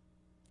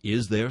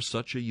 Is there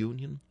such a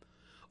union?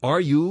 Are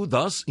you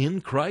thus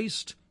in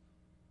Christ?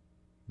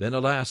 Then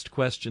a last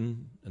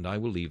question, and I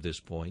will leave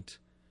this point.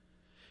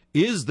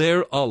 Is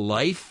there a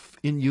life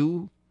in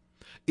you?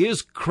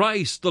 Is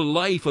Christ the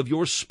life of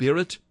your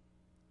spirit?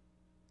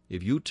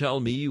 If you tell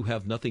me you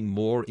have nothing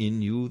more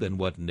in you than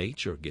what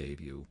nature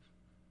gave you,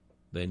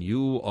 then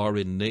you are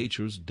in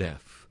nature's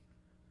death.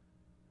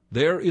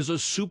 There is a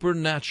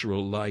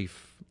supernatural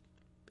life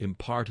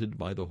imparted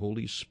by the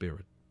Holy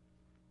Spirit.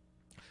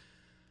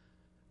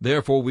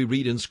 Therefore we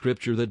read in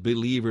Scripture that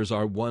believers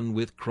are one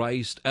with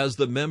Christ as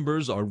the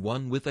members are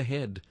one with the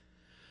head.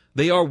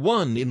 They are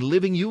one in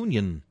living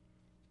union.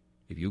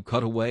 If you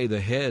cut away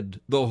the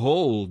head, the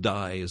whole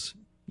dies.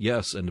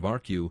 Yes, and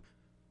mark you,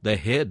 the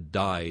head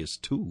dies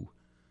too.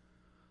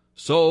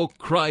 So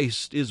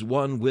Christ is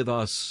one with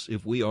us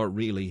if we are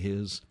really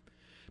his.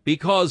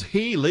 Because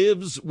he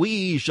lives,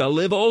 we shall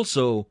live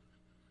also.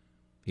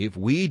 If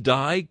we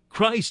die,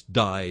 Christ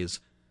dies.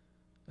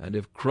 And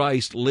if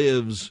Christ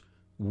lives,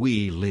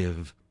 we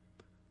live.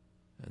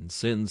 And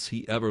since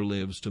he ever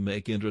lives to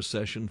make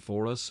intercession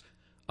for us,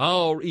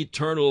 our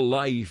eternal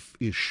life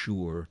is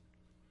sure.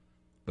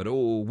 But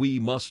oh, we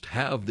must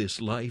have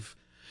this life.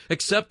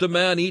 Except a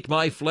man eat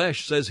my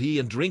flesh, says he,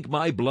 and drink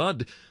my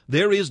blood,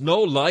 there is no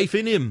life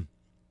in him.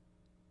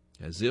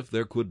 As if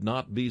there could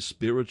not be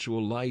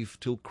spiritual life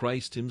till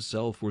Christ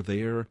himself were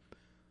there,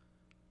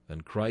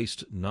 and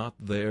Christ not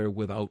there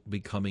without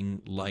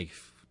becoming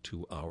life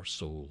to our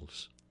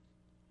souls.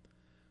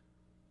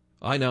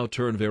 I now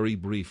turn very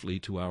briefly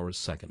to our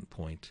second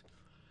point.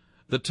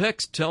 The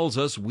text tells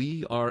us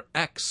we are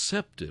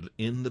accepted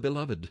in the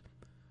Beloved.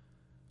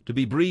 To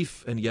be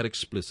brief and yet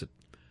explicit,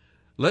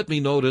 let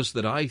me notice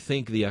that I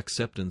think the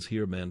acceptance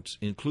here meant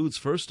includes,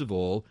 first of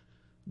all,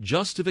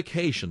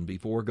 justification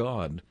before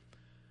God.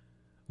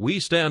 We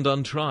stand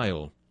on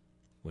trial.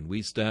 When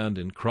we stand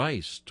in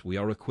Christ, we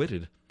are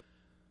acquitted.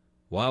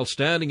 While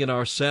standing in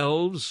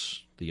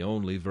ourselves, the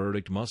only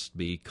verdict must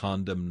be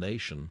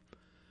condemnation.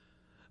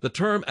 The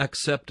term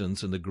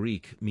acceptance in the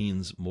Greek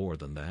means more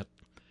than that.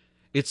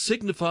 It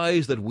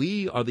signifies that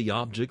we are the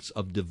objects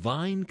of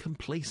divine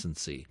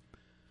complacency.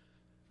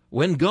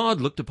 When God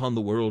looked upon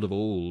the world of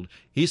old,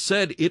 he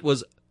said it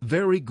was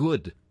very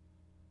good.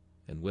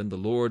 And when the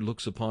Lord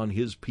looks upon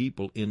his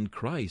people in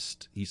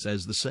Christ, he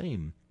says the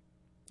same.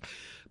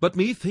 But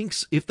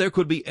methinks if there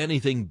could be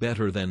anything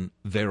better than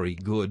very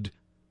good,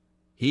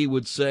 he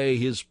would say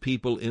his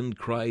people in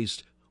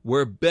Christ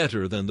were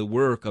better than the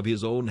work of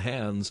his own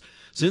hands,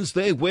 since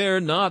they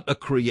wear not a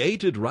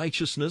created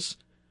righteousness,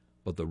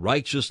 but the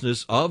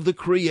righteousness of the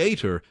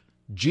Creator,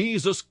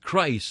 Jesus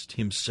Christ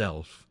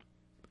himself.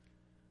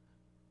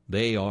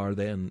 They are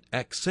then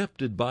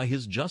accepted by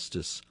his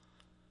justice,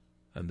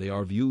 and they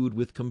are viewed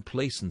with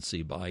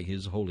complacency by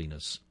his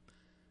holiness.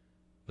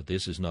 But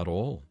this is not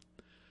all.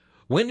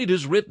 When it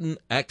is written,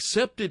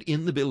 accepted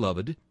in the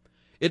Beloved,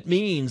 it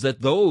means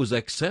that those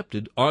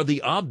accepted are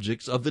the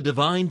objects of the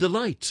divine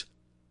delight.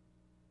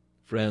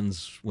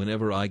 Friends,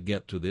 whenever I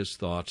get to this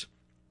thought,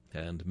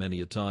 and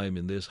many a time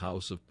in this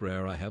house of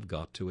prayer I have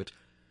got to it,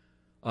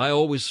 I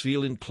always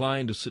feel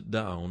inclined to sit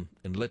down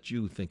and let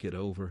you think it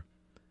over.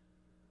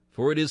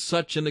 For it is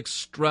such an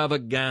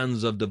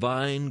extravaganza of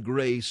divine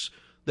grace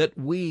that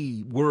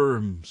we,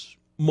 worms,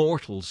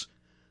 mortals,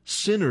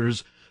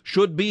 sinners,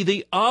 should be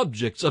the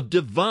objects of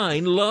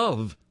divine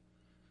love.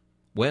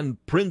 When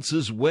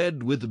princes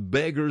wed with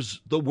beggars,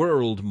 the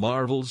world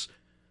marvels.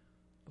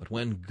 But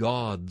when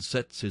God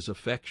sets his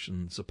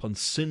affections upon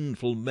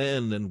sinful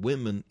men and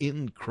women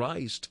in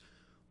Christ,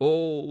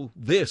 oh,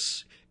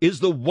 this is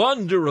the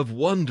wonder of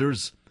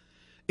wonders.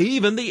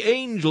 Even the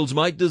angels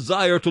might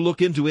desire to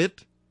look into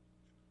it.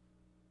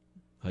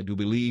 I do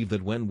believe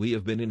that when we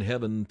have been in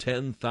heaven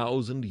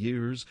 10,000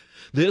 years,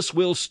 this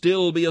will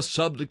still be a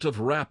subject of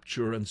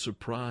rapture and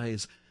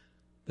surprise,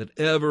 that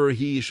ever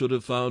he should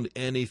have found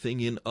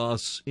anything in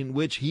us in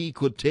which he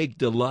could take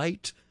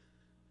delight.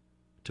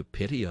 To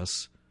pity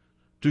us,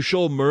 to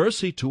show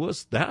mercy to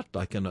us, that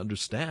I can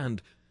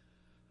understand.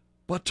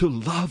 But to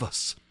love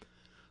us,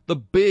 the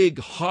big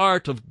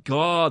heart of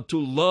God to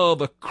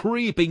love a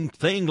creeping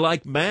thing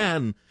like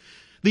man,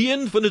 the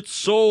infinite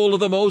soul of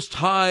the Most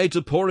High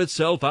to pour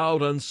itself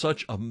out on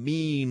such a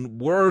mean,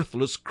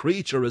 worthless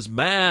creature as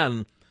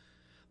man,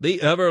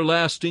 the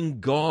everlasting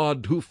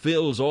God who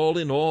fills all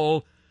in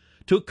all,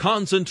 to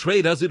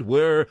concentrate, as it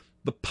were,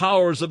 the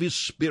powers of his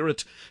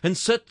Spirit, and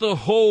set the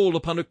whole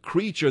upon a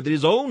creature that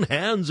his own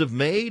hands have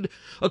made,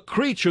 a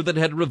creature that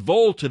had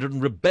revolted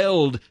and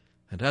rebelled,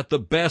 and at the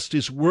best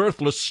is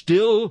worthless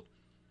still.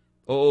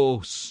 Oh,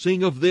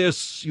 sing of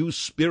this, you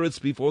spirits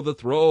before the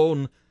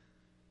throne.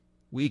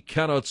 We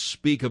cannot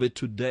speak of it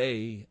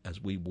today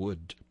as we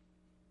would.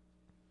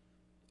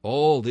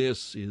 All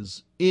this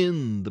is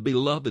in the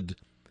Beloved.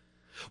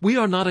 We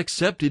are not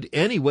accepted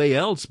any way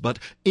else but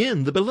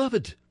in the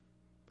Beloved.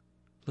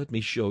 Let me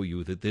show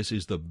you that this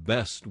is the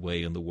best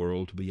way in the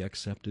world to be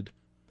accepted.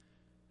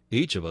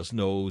 Each of us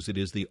knows it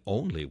is the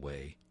only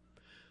way.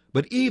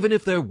 But even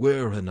if there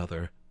were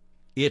another,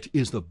 it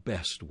is the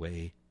best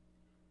way.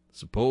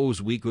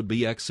 Suppose we could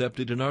be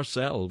accepted in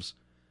ourselves.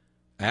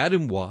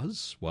 Adam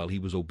was, while he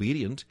was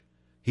obedient.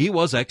 He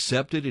was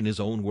accepted in his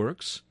own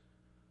works.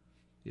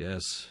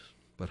 Yes,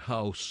 but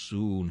how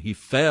soon he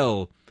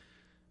fell.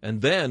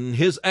 And then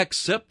his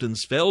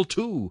acceptance fell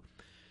too.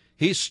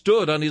 He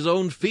stood on his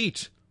own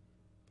feet.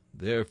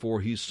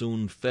 Therefore he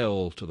soon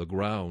fell to the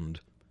ground.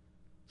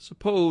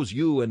 Suppose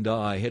you and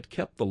I had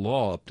kept the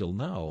law up till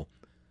now.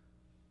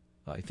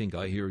 I think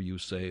I hear you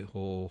say,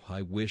 "Oh,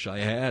 I wish I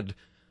had.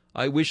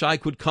 I wish I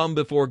could come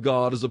before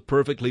God as a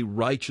perfectly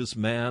righteous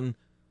man."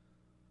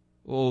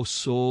 Oh,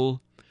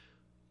 soul,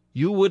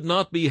 you would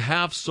not be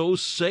half so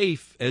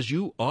safe as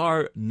you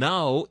are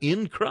now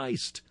in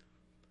Christ.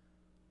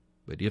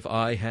 But if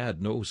I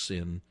had no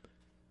sin,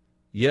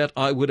 yet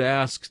I would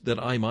ask that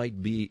I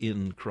might be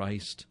in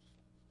Christ.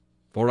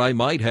 For I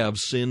might have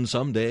sin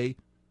some day,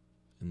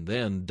 and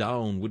then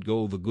down would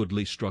go the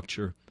goodly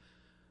structure.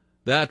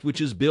 That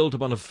which is built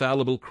upon a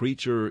fallible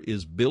creature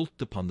is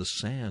built upon the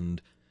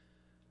sand.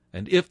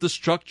 And if the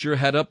structure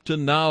had up to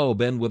now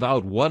been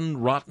without one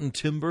rotten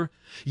timber,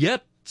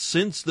 yet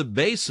since the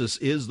basis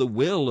is the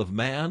will of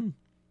man,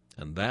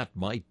 and that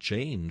might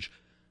change,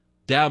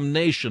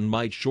 damnation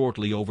might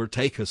shortly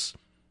overtake us.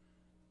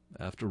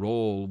 After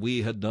all,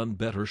 we had done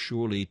better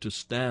surely to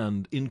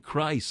stand in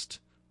Christ,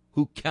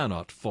 who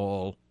cannot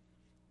fall.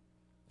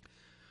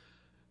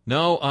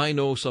 Now I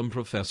know some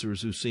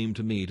professors who seem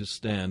to me to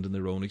stand in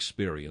their own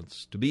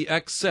experience, to be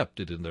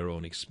accepted in their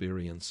own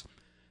experience.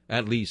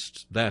 At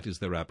least that is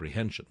their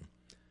apprehension.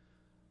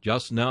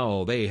 Just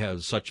now they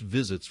have such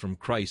visits from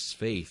Christ's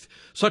faith,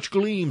 such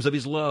gleams of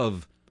his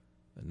love,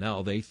 and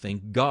now they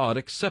think God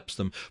accepts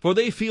them, for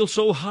they feel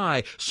so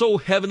high, so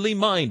heavenly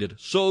minded,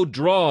 so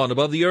drawn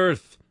above the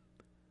earth.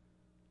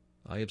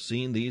 I have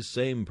seen these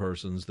same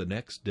persons the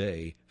next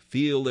day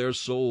feel their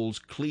souls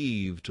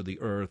cleave to the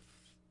earth,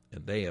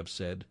 and they have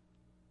said,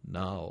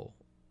 "Now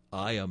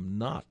I am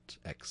not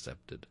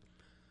accepted."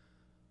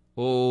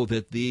 Oh,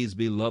 that these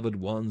beloved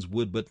ones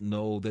would but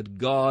know that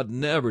God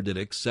never did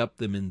accept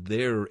them in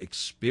their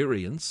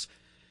experience.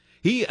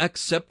 He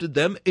accepted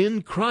them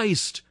in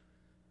Christ,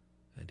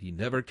 and he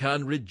never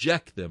can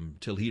reject them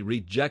till he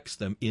rejects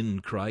them in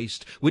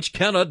Christ, which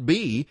cannot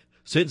be,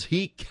 since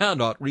he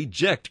cannot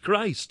reject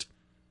Christ.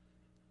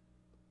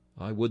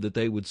 I would that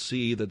they would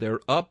see that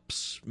their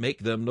ups make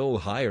them no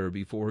higher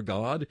before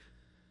God,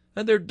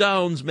 and their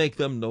downs make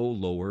them no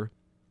lower,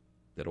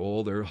 that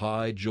all their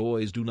high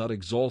joys do not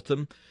exalt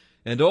them,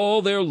 and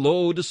all their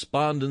low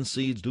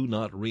despondencies do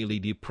not really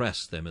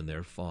depress them in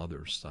their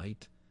Father's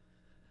sight.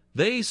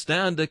 They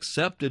stand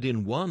accepted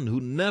in one who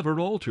never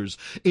alters,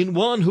 in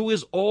one who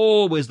is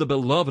always the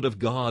beloved of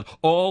God,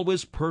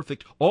 always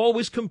perfect,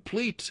 always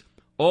complete,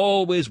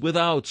 always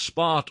without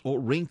spot or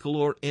wrinkle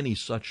or any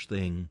such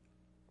thing.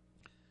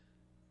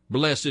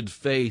 Blessed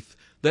faith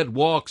that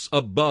walks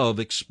above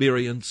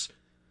experience,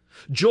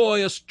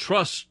 joyous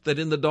trust that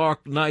in the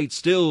dark night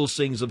still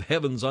sings of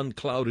heaven's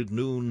unclouded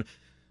noon,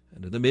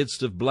 and in the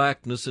midst of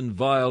blackness and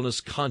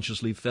vileness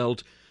consciously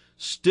felt,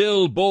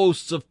 still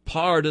boasts of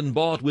pardon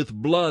bought with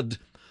blood,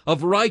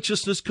 of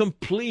righteousness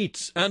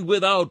complete and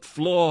without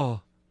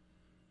flaw.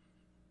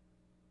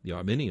 The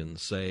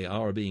Arminians say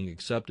our being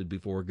accepted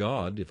before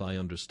God, if I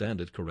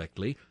understand it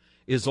correctly,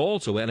 is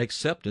also an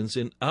acceptance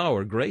in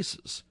our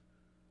graces.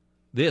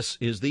 This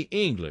is the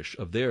English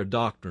of their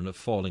doctrine of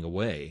falling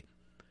away.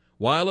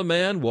 While a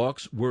man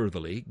walks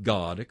worthily,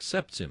 God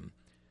accepts him.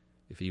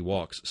 If he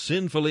walks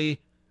sinfully,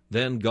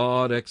 then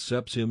God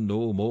accepts him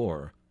no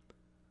more.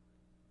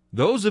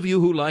 Those of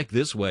you who like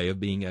this way of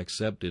being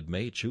accepted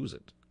may choose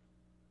it.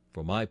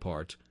 For my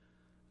part,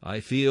 I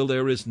feel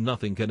there is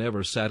nothing can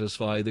ever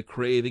satisfy the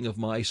craving of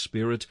my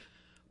spirit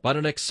but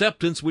an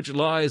acceptance which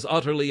lies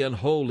utterly and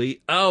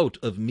wholly out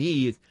of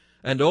me,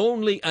 and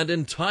only and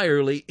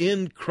entirely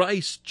in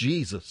Christ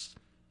Jesus.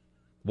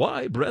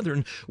 Why,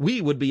 brethren,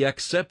 we would be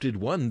accepted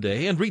one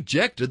day and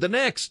rejected the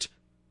next.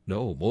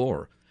 No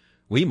more.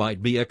 We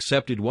might be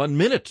accepted 1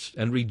 minute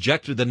and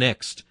rejected the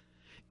next.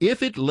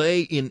 If it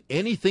lay in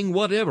anything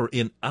whatever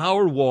in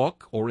our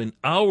walk or in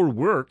our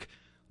work,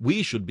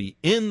 we should be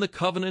in the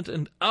covenant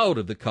and out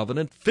of the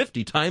covenant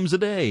 50 times a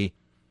day.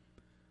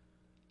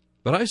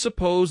 But I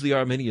suppose the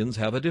Arminians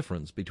have a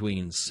difference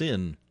between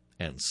sin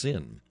and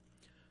sin.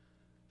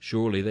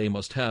 Surely they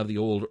must have the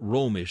old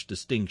Romish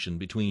distinction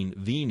between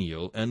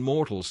venial and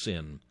mortal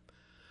sin.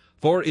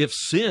 For if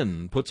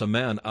sin puts a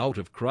man out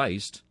of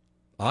Christ,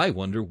 I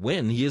wonder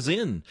when he is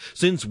in,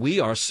 since we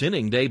are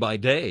sinning day by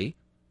day.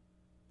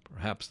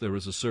 Perhaps there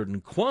is a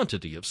certain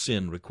quantity of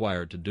sin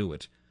required to do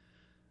it.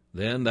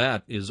 Then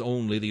that is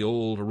only the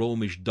old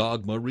Romish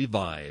dogma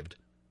revived.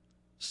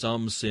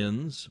 Some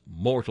sins,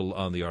 mortal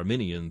on the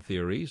Arminian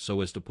theory,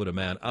 so as to put a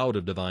man out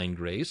of divine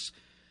grace,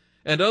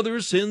 and other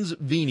sins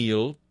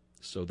venial,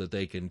 so that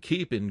they can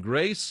keep in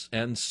grace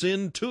and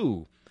sin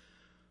too.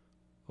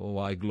 Oh,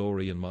 I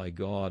glory in my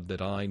God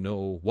that I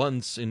know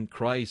once in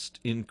Christ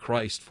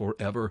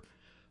forever.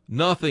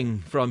 Nothing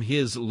from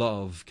his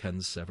love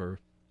can sever.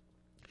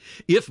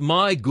 If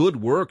my good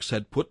works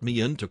had put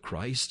me into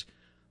Christ,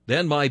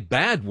 then my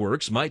bad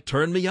works might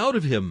turn me out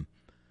of him.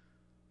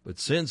 But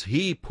since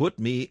he put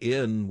me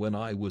in when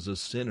I was a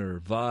sinner,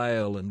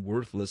 vile and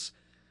worthless,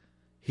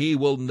 he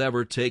will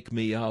never take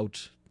me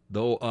out,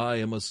 though I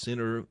am a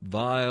sinner,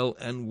 vile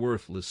and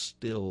worthless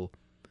still.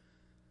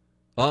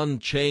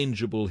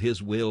 Unchangeable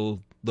his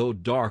will, though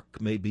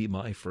dark may be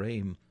my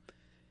frame.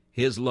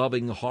 His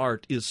loving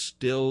heart is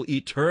still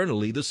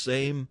eternally the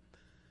same.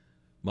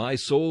 My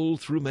soul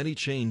through many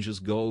changes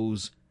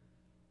goes.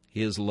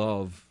 His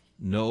love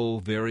no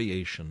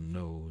variation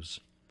knows.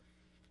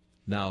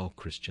 Now,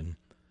 Christian,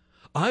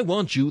 I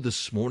want you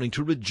this morning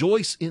to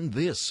rejoice in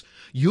this.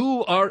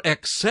 You are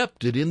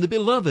accepted in the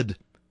Beloved.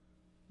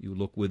 You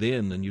look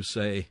within and you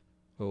say,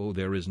 "Oh,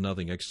 there is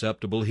nothing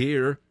acceptable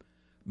here."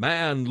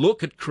 Man,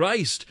 look at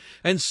Christ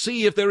and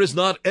see if there is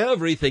not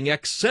everything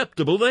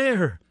acceptable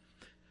there.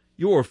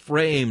 Your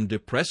frame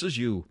depresses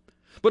you,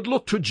 but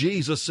look to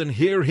Jesus and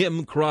hear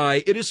him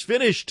cry, "It is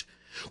finished."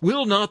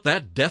 Will not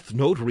that death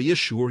note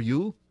reassure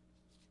you?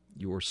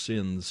 Your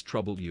sins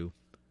trouble you,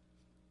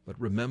 but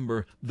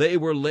remember, they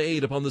were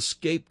laid upon the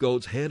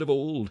scapegoat's head of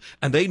old,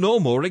 and they no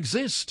more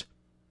exist.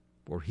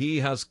 For he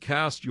has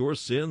cast your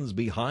sins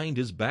behind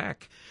his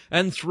back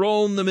and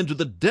thrown them into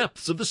the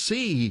depths of the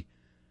sea.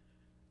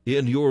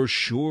 In your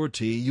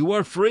surety you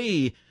are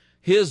free.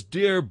 His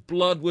dear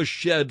blood was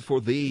shed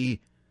for thee.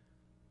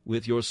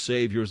 With your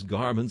Saviour's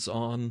garments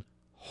on,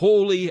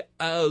 holy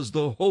as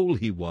the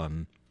Holy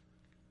One.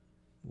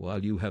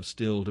 While you have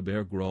still to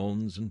bear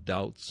groans and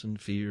doubts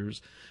and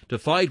fears, to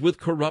fight with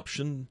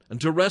corruption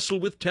and to wrestle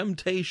with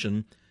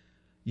temptation,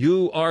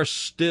 you are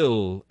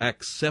still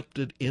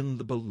accepted in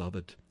the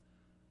Beloved.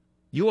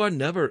 You are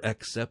never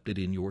accepted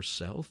in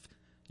yourself.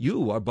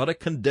 You are but a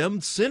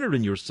condemned sinner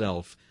in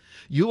yourself.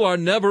 You are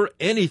never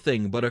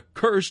anything but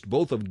accursed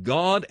both of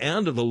God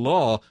and of the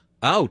law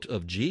out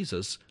of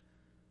Jesus.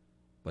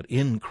 But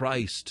in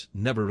Christ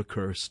never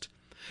accursed,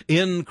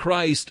 in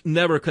Christ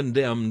never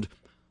condemned,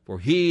 for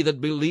he that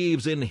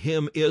believes in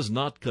him is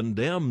not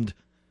condemned,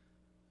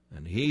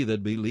 and he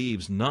that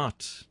believes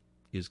not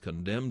is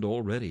condemned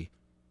already,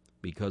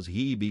 because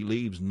he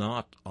believes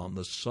not on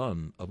the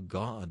Son of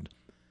God.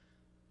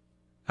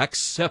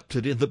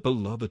 Accepted in the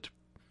Beloved.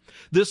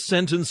 This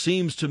sentence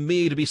seems to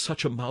me to be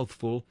such a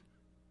mouthful.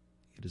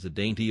 It is a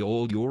dainty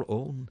all your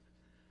own.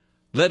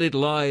 Let it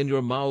lie in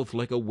your mouth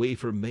like a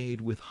wafer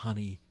made with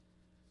honey.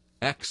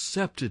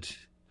 Accepted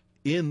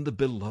in the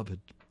Beloved.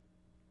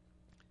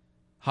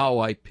 How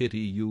I pity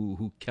you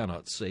who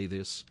cannot say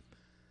this.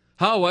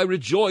 How I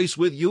rejoice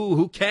with you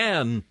who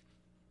can.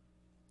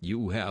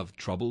 You have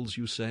troubles,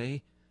 you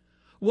say?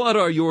 What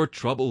are your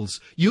troubles?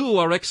 You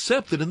are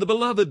accepted in the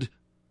Beloved.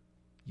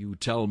 You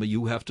tell me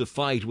you have to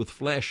fight with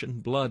flesh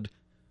and blood.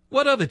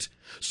 What of it,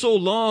 so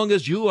long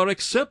as you are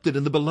accepted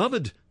in the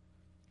Beloved?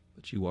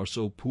 But you are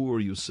so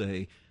poor, you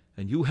say,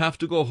 and you have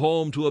to go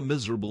home to a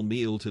miserable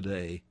meal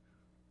today.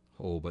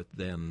 Oh, but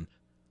then,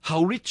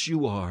 how rich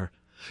you are!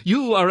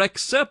 You are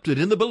accepted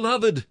in the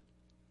Beloved.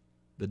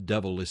 The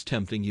devil is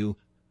tempting you.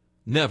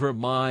 Never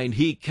mind,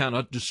 he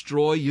cannot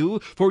destroy you,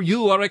 for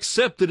you are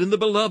accepted in the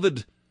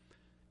Beloved.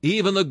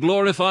 Even the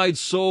glorified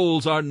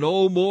souls are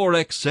no more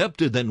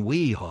accepted than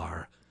we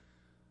are.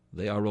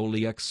 They are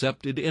only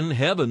accepted in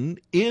heaven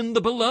in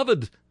the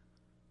Beloved,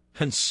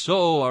 and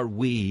so are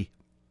we.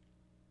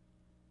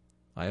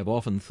 I have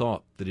often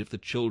thought that if the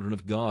children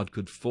of God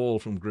could fall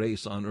from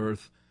grace on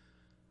earth,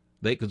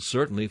 they could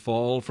certainly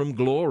fall from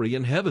glory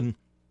in heaven.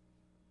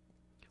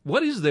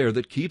 What is there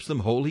that keeps them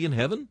holy in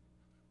heaven?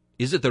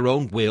 Is it their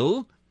own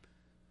will?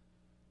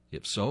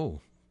 If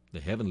so, the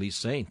heavenly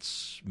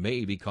saints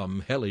may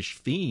become hellish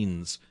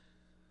fiends.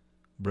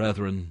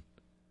 Brethren,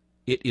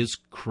 it is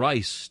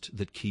Christ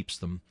that keeps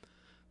them.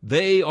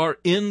 They are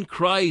in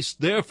Christ,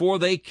 therefore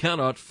they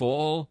cannot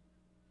fall.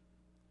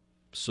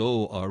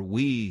 So are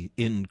we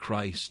in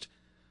Christ.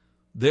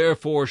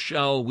 Therefore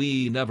shall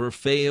we never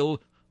fail,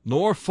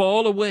 nor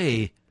fall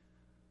away,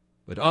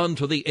 but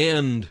unto the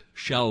end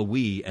shall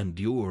we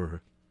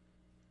endure.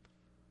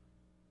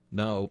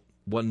 Now,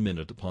 1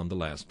 minute upon the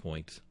last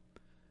point.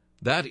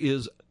 That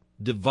is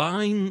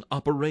divine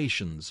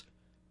operations.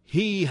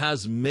 He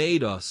has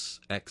made us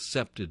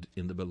accepted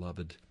in the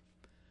Beloved.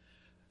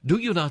 Do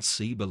you not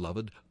see,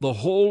 beloved, the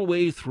whole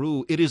way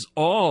through it is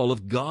all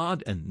of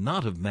God and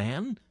not of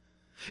man?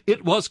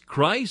 It was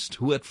Christ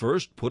who at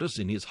first put us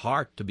in his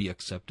heart to be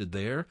accepted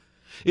there.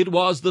 It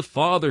was the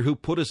Father who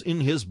put us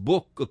in his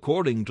book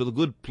according to the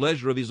good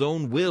pleasure of his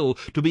own will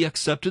to be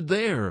accepted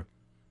there.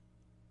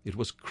 It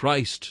was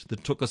Christ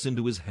that took us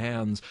into his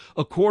hands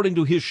according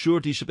to his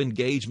suretyship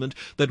engagement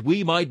that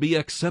we might be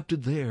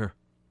accepted there.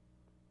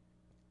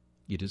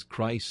 It is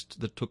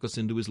Christ that took us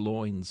into his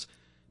loins,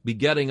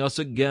 begetting us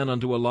again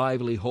unto a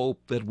lively hope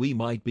that we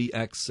might be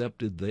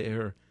accepted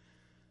there.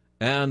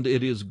 And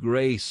it is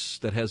grace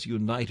that has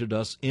united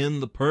us in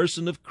the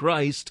person of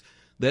Christ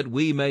that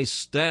we may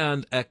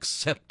stand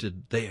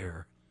accepted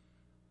there.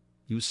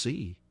 You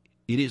see,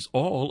 it is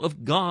all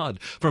of God,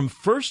 from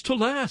first to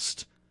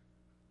last.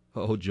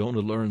 Oh, Jonah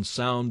learned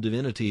sound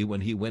divinity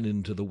when he went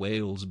into the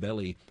whale's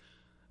belly,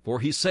 for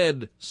he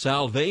said,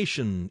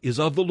 "Salvation is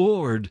of the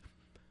Lord."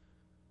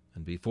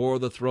 And before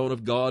the throne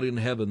of God in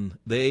heaven,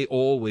 they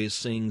always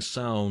sing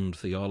sound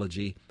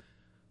theology.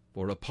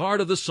 For a part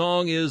of the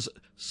song is,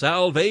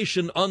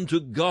 "Salvation unto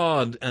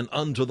God and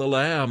unto the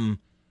Lamb."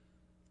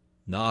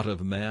 not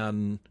of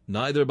man,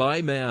 neither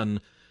by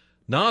man,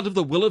 not of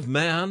the will of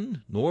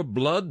man, nor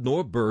blood,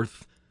 nor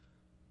birth,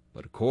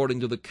 but according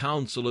to the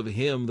counsel of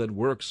him that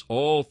works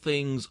all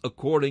things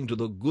according to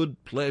the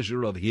good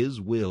pleasure of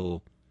his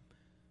will.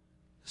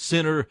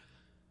 Sinner,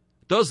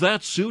 does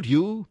that suit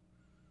you?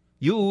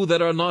 You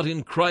that are not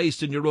in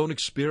Christ in your own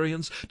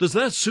experience, does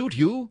that suit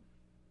you?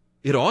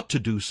 It ought to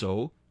do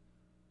so.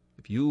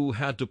 If you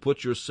had to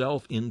put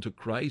yourself into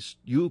Christ,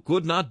 you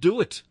could not do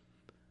it.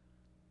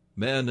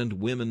 Men and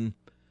women,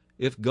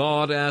 if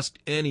God asked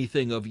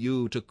anything of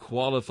you to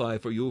qualify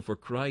for you for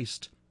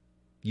Christ,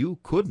 you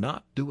could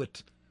not do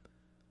it.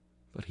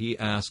 But he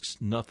asks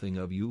nothing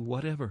of you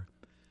whatever.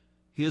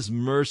 His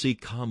mercy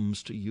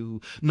comes to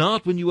you,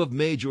 not when you have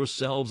made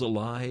yourselves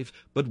alive,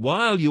 but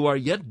while you are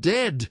yet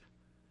dead.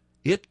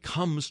 It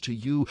comes to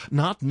you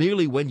not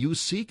merely when you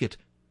seek it,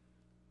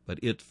 but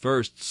it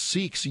first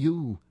seeks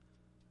you,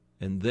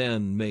 and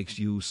then makes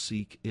you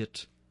seek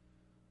it.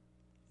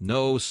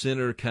 No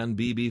sinner can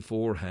be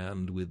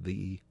beforehand with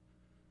thee.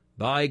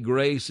 Thy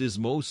grace is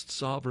most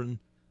sovereign,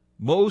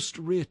 most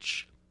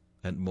rich,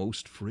 and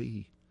most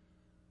free.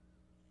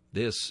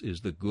 This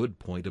is the good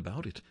point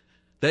about it,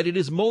 that it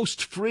is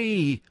most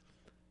free.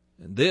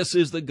 And this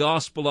is the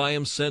gospel I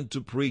am sent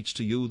to preach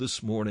to you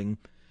this morning.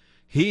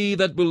 He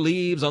that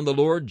believes on the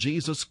Lord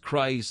Jesus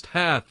Christ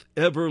hath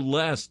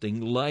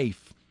everlasting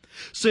life.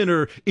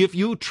 Sinner, if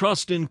you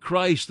trust in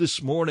Christ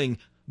this morning,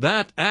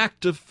 that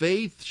act of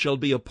faith shall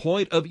be a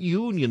point of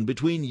union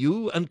between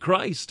you and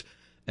Christ,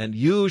 and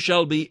you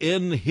shall be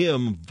in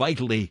him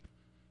vitally.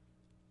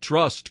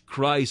 Trust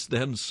Christ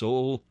then,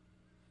 soul.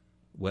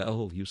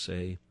 Well, you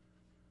say,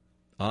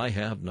 I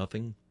have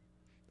nothing.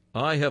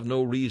 I have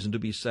no reason to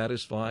be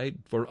satisfied,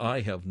 for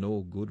I have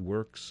no good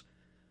works.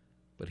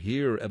 But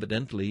here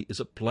evidently is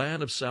a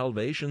plan of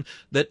salvation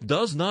that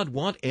does not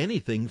want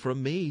anything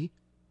from me.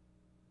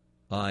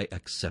 I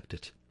accept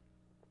it.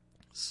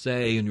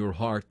 Say in your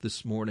heart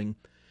this morning,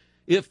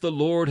 if the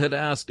Lord had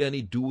asked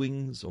any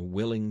doings or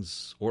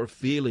willings or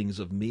feelings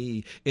of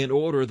me in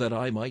order that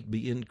I might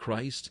be in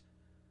Christ,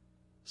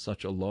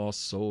 such a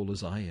lost soul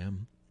as I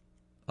am,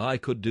 I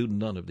could do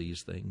none of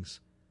these things.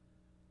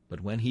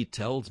 But when he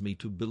tells me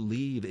to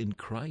believe in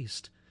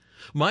Christ,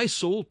 my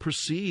soul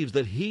perceives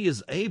that he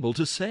is able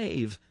to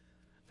save,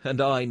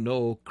 and I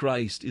know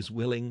Christ is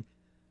willing,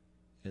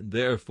 and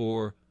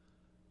therefore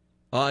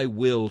I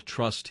will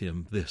trust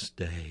him this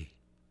day.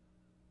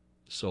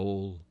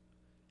 Soul,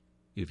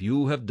 if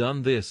you have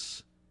done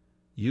this,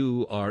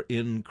 you are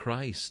in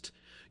Christ.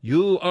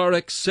 You are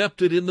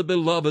accepted in the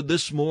Beloved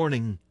this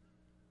morning.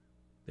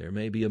 There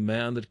may be a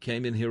man that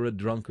came in here a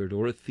drunkard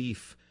or a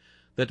thief,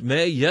 that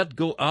may yet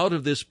go out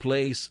of this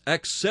place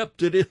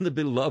accepted in the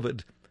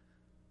Beloved.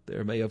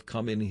 There may have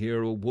come in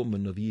here a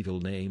woman of evil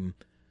name,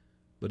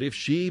 but if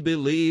she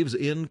believes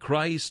in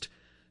Christ,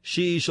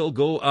 she shall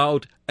go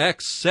out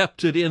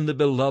accepted in the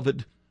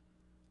Beloved.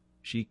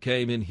 She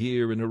came in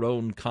here in her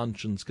own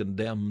conscience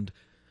condemned.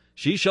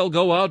 She shall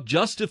go out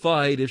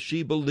justified if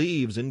she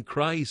believes in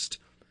Christ.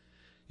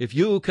 If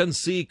you can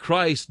see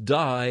Christ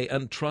die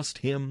and trust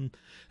him,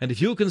 and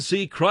if you can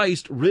see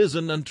Christ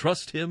risen and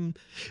trust him,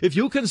 if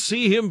you can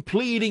see him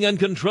pleading and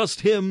can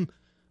trust him,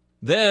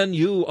 then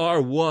you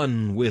are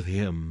one with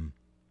him.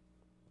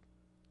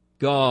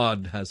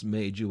 God has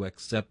made you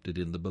accepted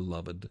in the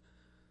Beloved.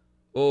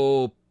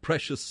 Oh,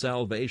 precious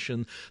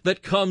salvation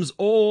that comes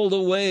all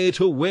the way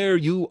to where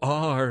you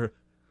are.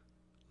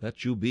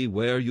 Let you be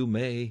where you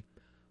may,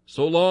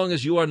 so long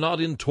as you are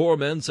not in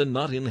torments and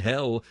not in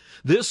hell,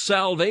 this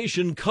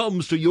salvation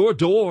comes to your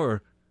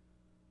door.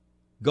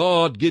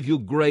 God give you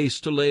grace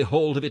to lay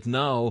hold of it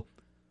now,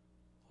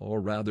 or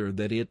rather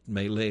that it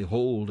may lay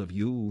hold of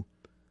you.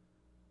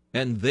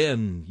 And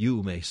then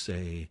you may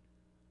say,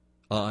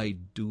 I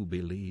do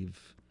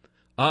believe.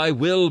 I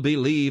will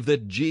believe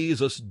that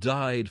Jesus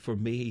died for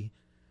me,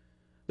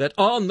 that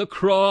on the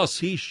cross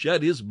he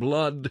shed his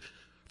blood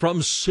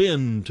from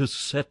sin to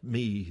set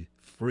me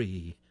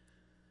free.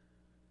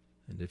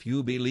 And if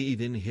you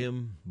believe in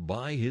him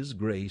by his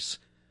grace,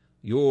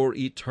 your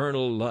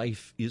eternal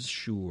life is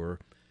sure,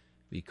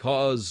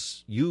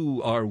 because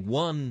you are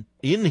one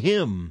in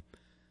him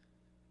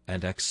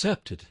and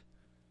accepted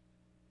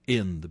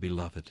in the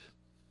Beloved.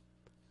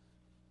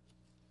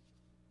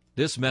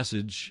 This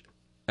message,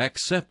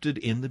 Accepted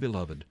in the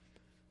Beloved,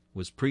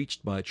 was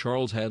preached by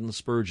Charles Haddon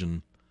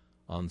Spurgeon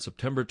on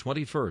September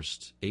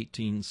 21st,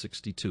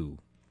 1862.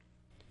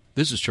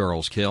 This is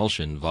Charles Kelsch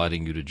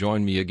inviting you to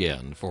join me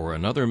again for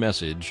another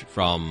message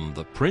from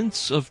the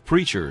Prince of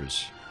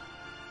Preachers,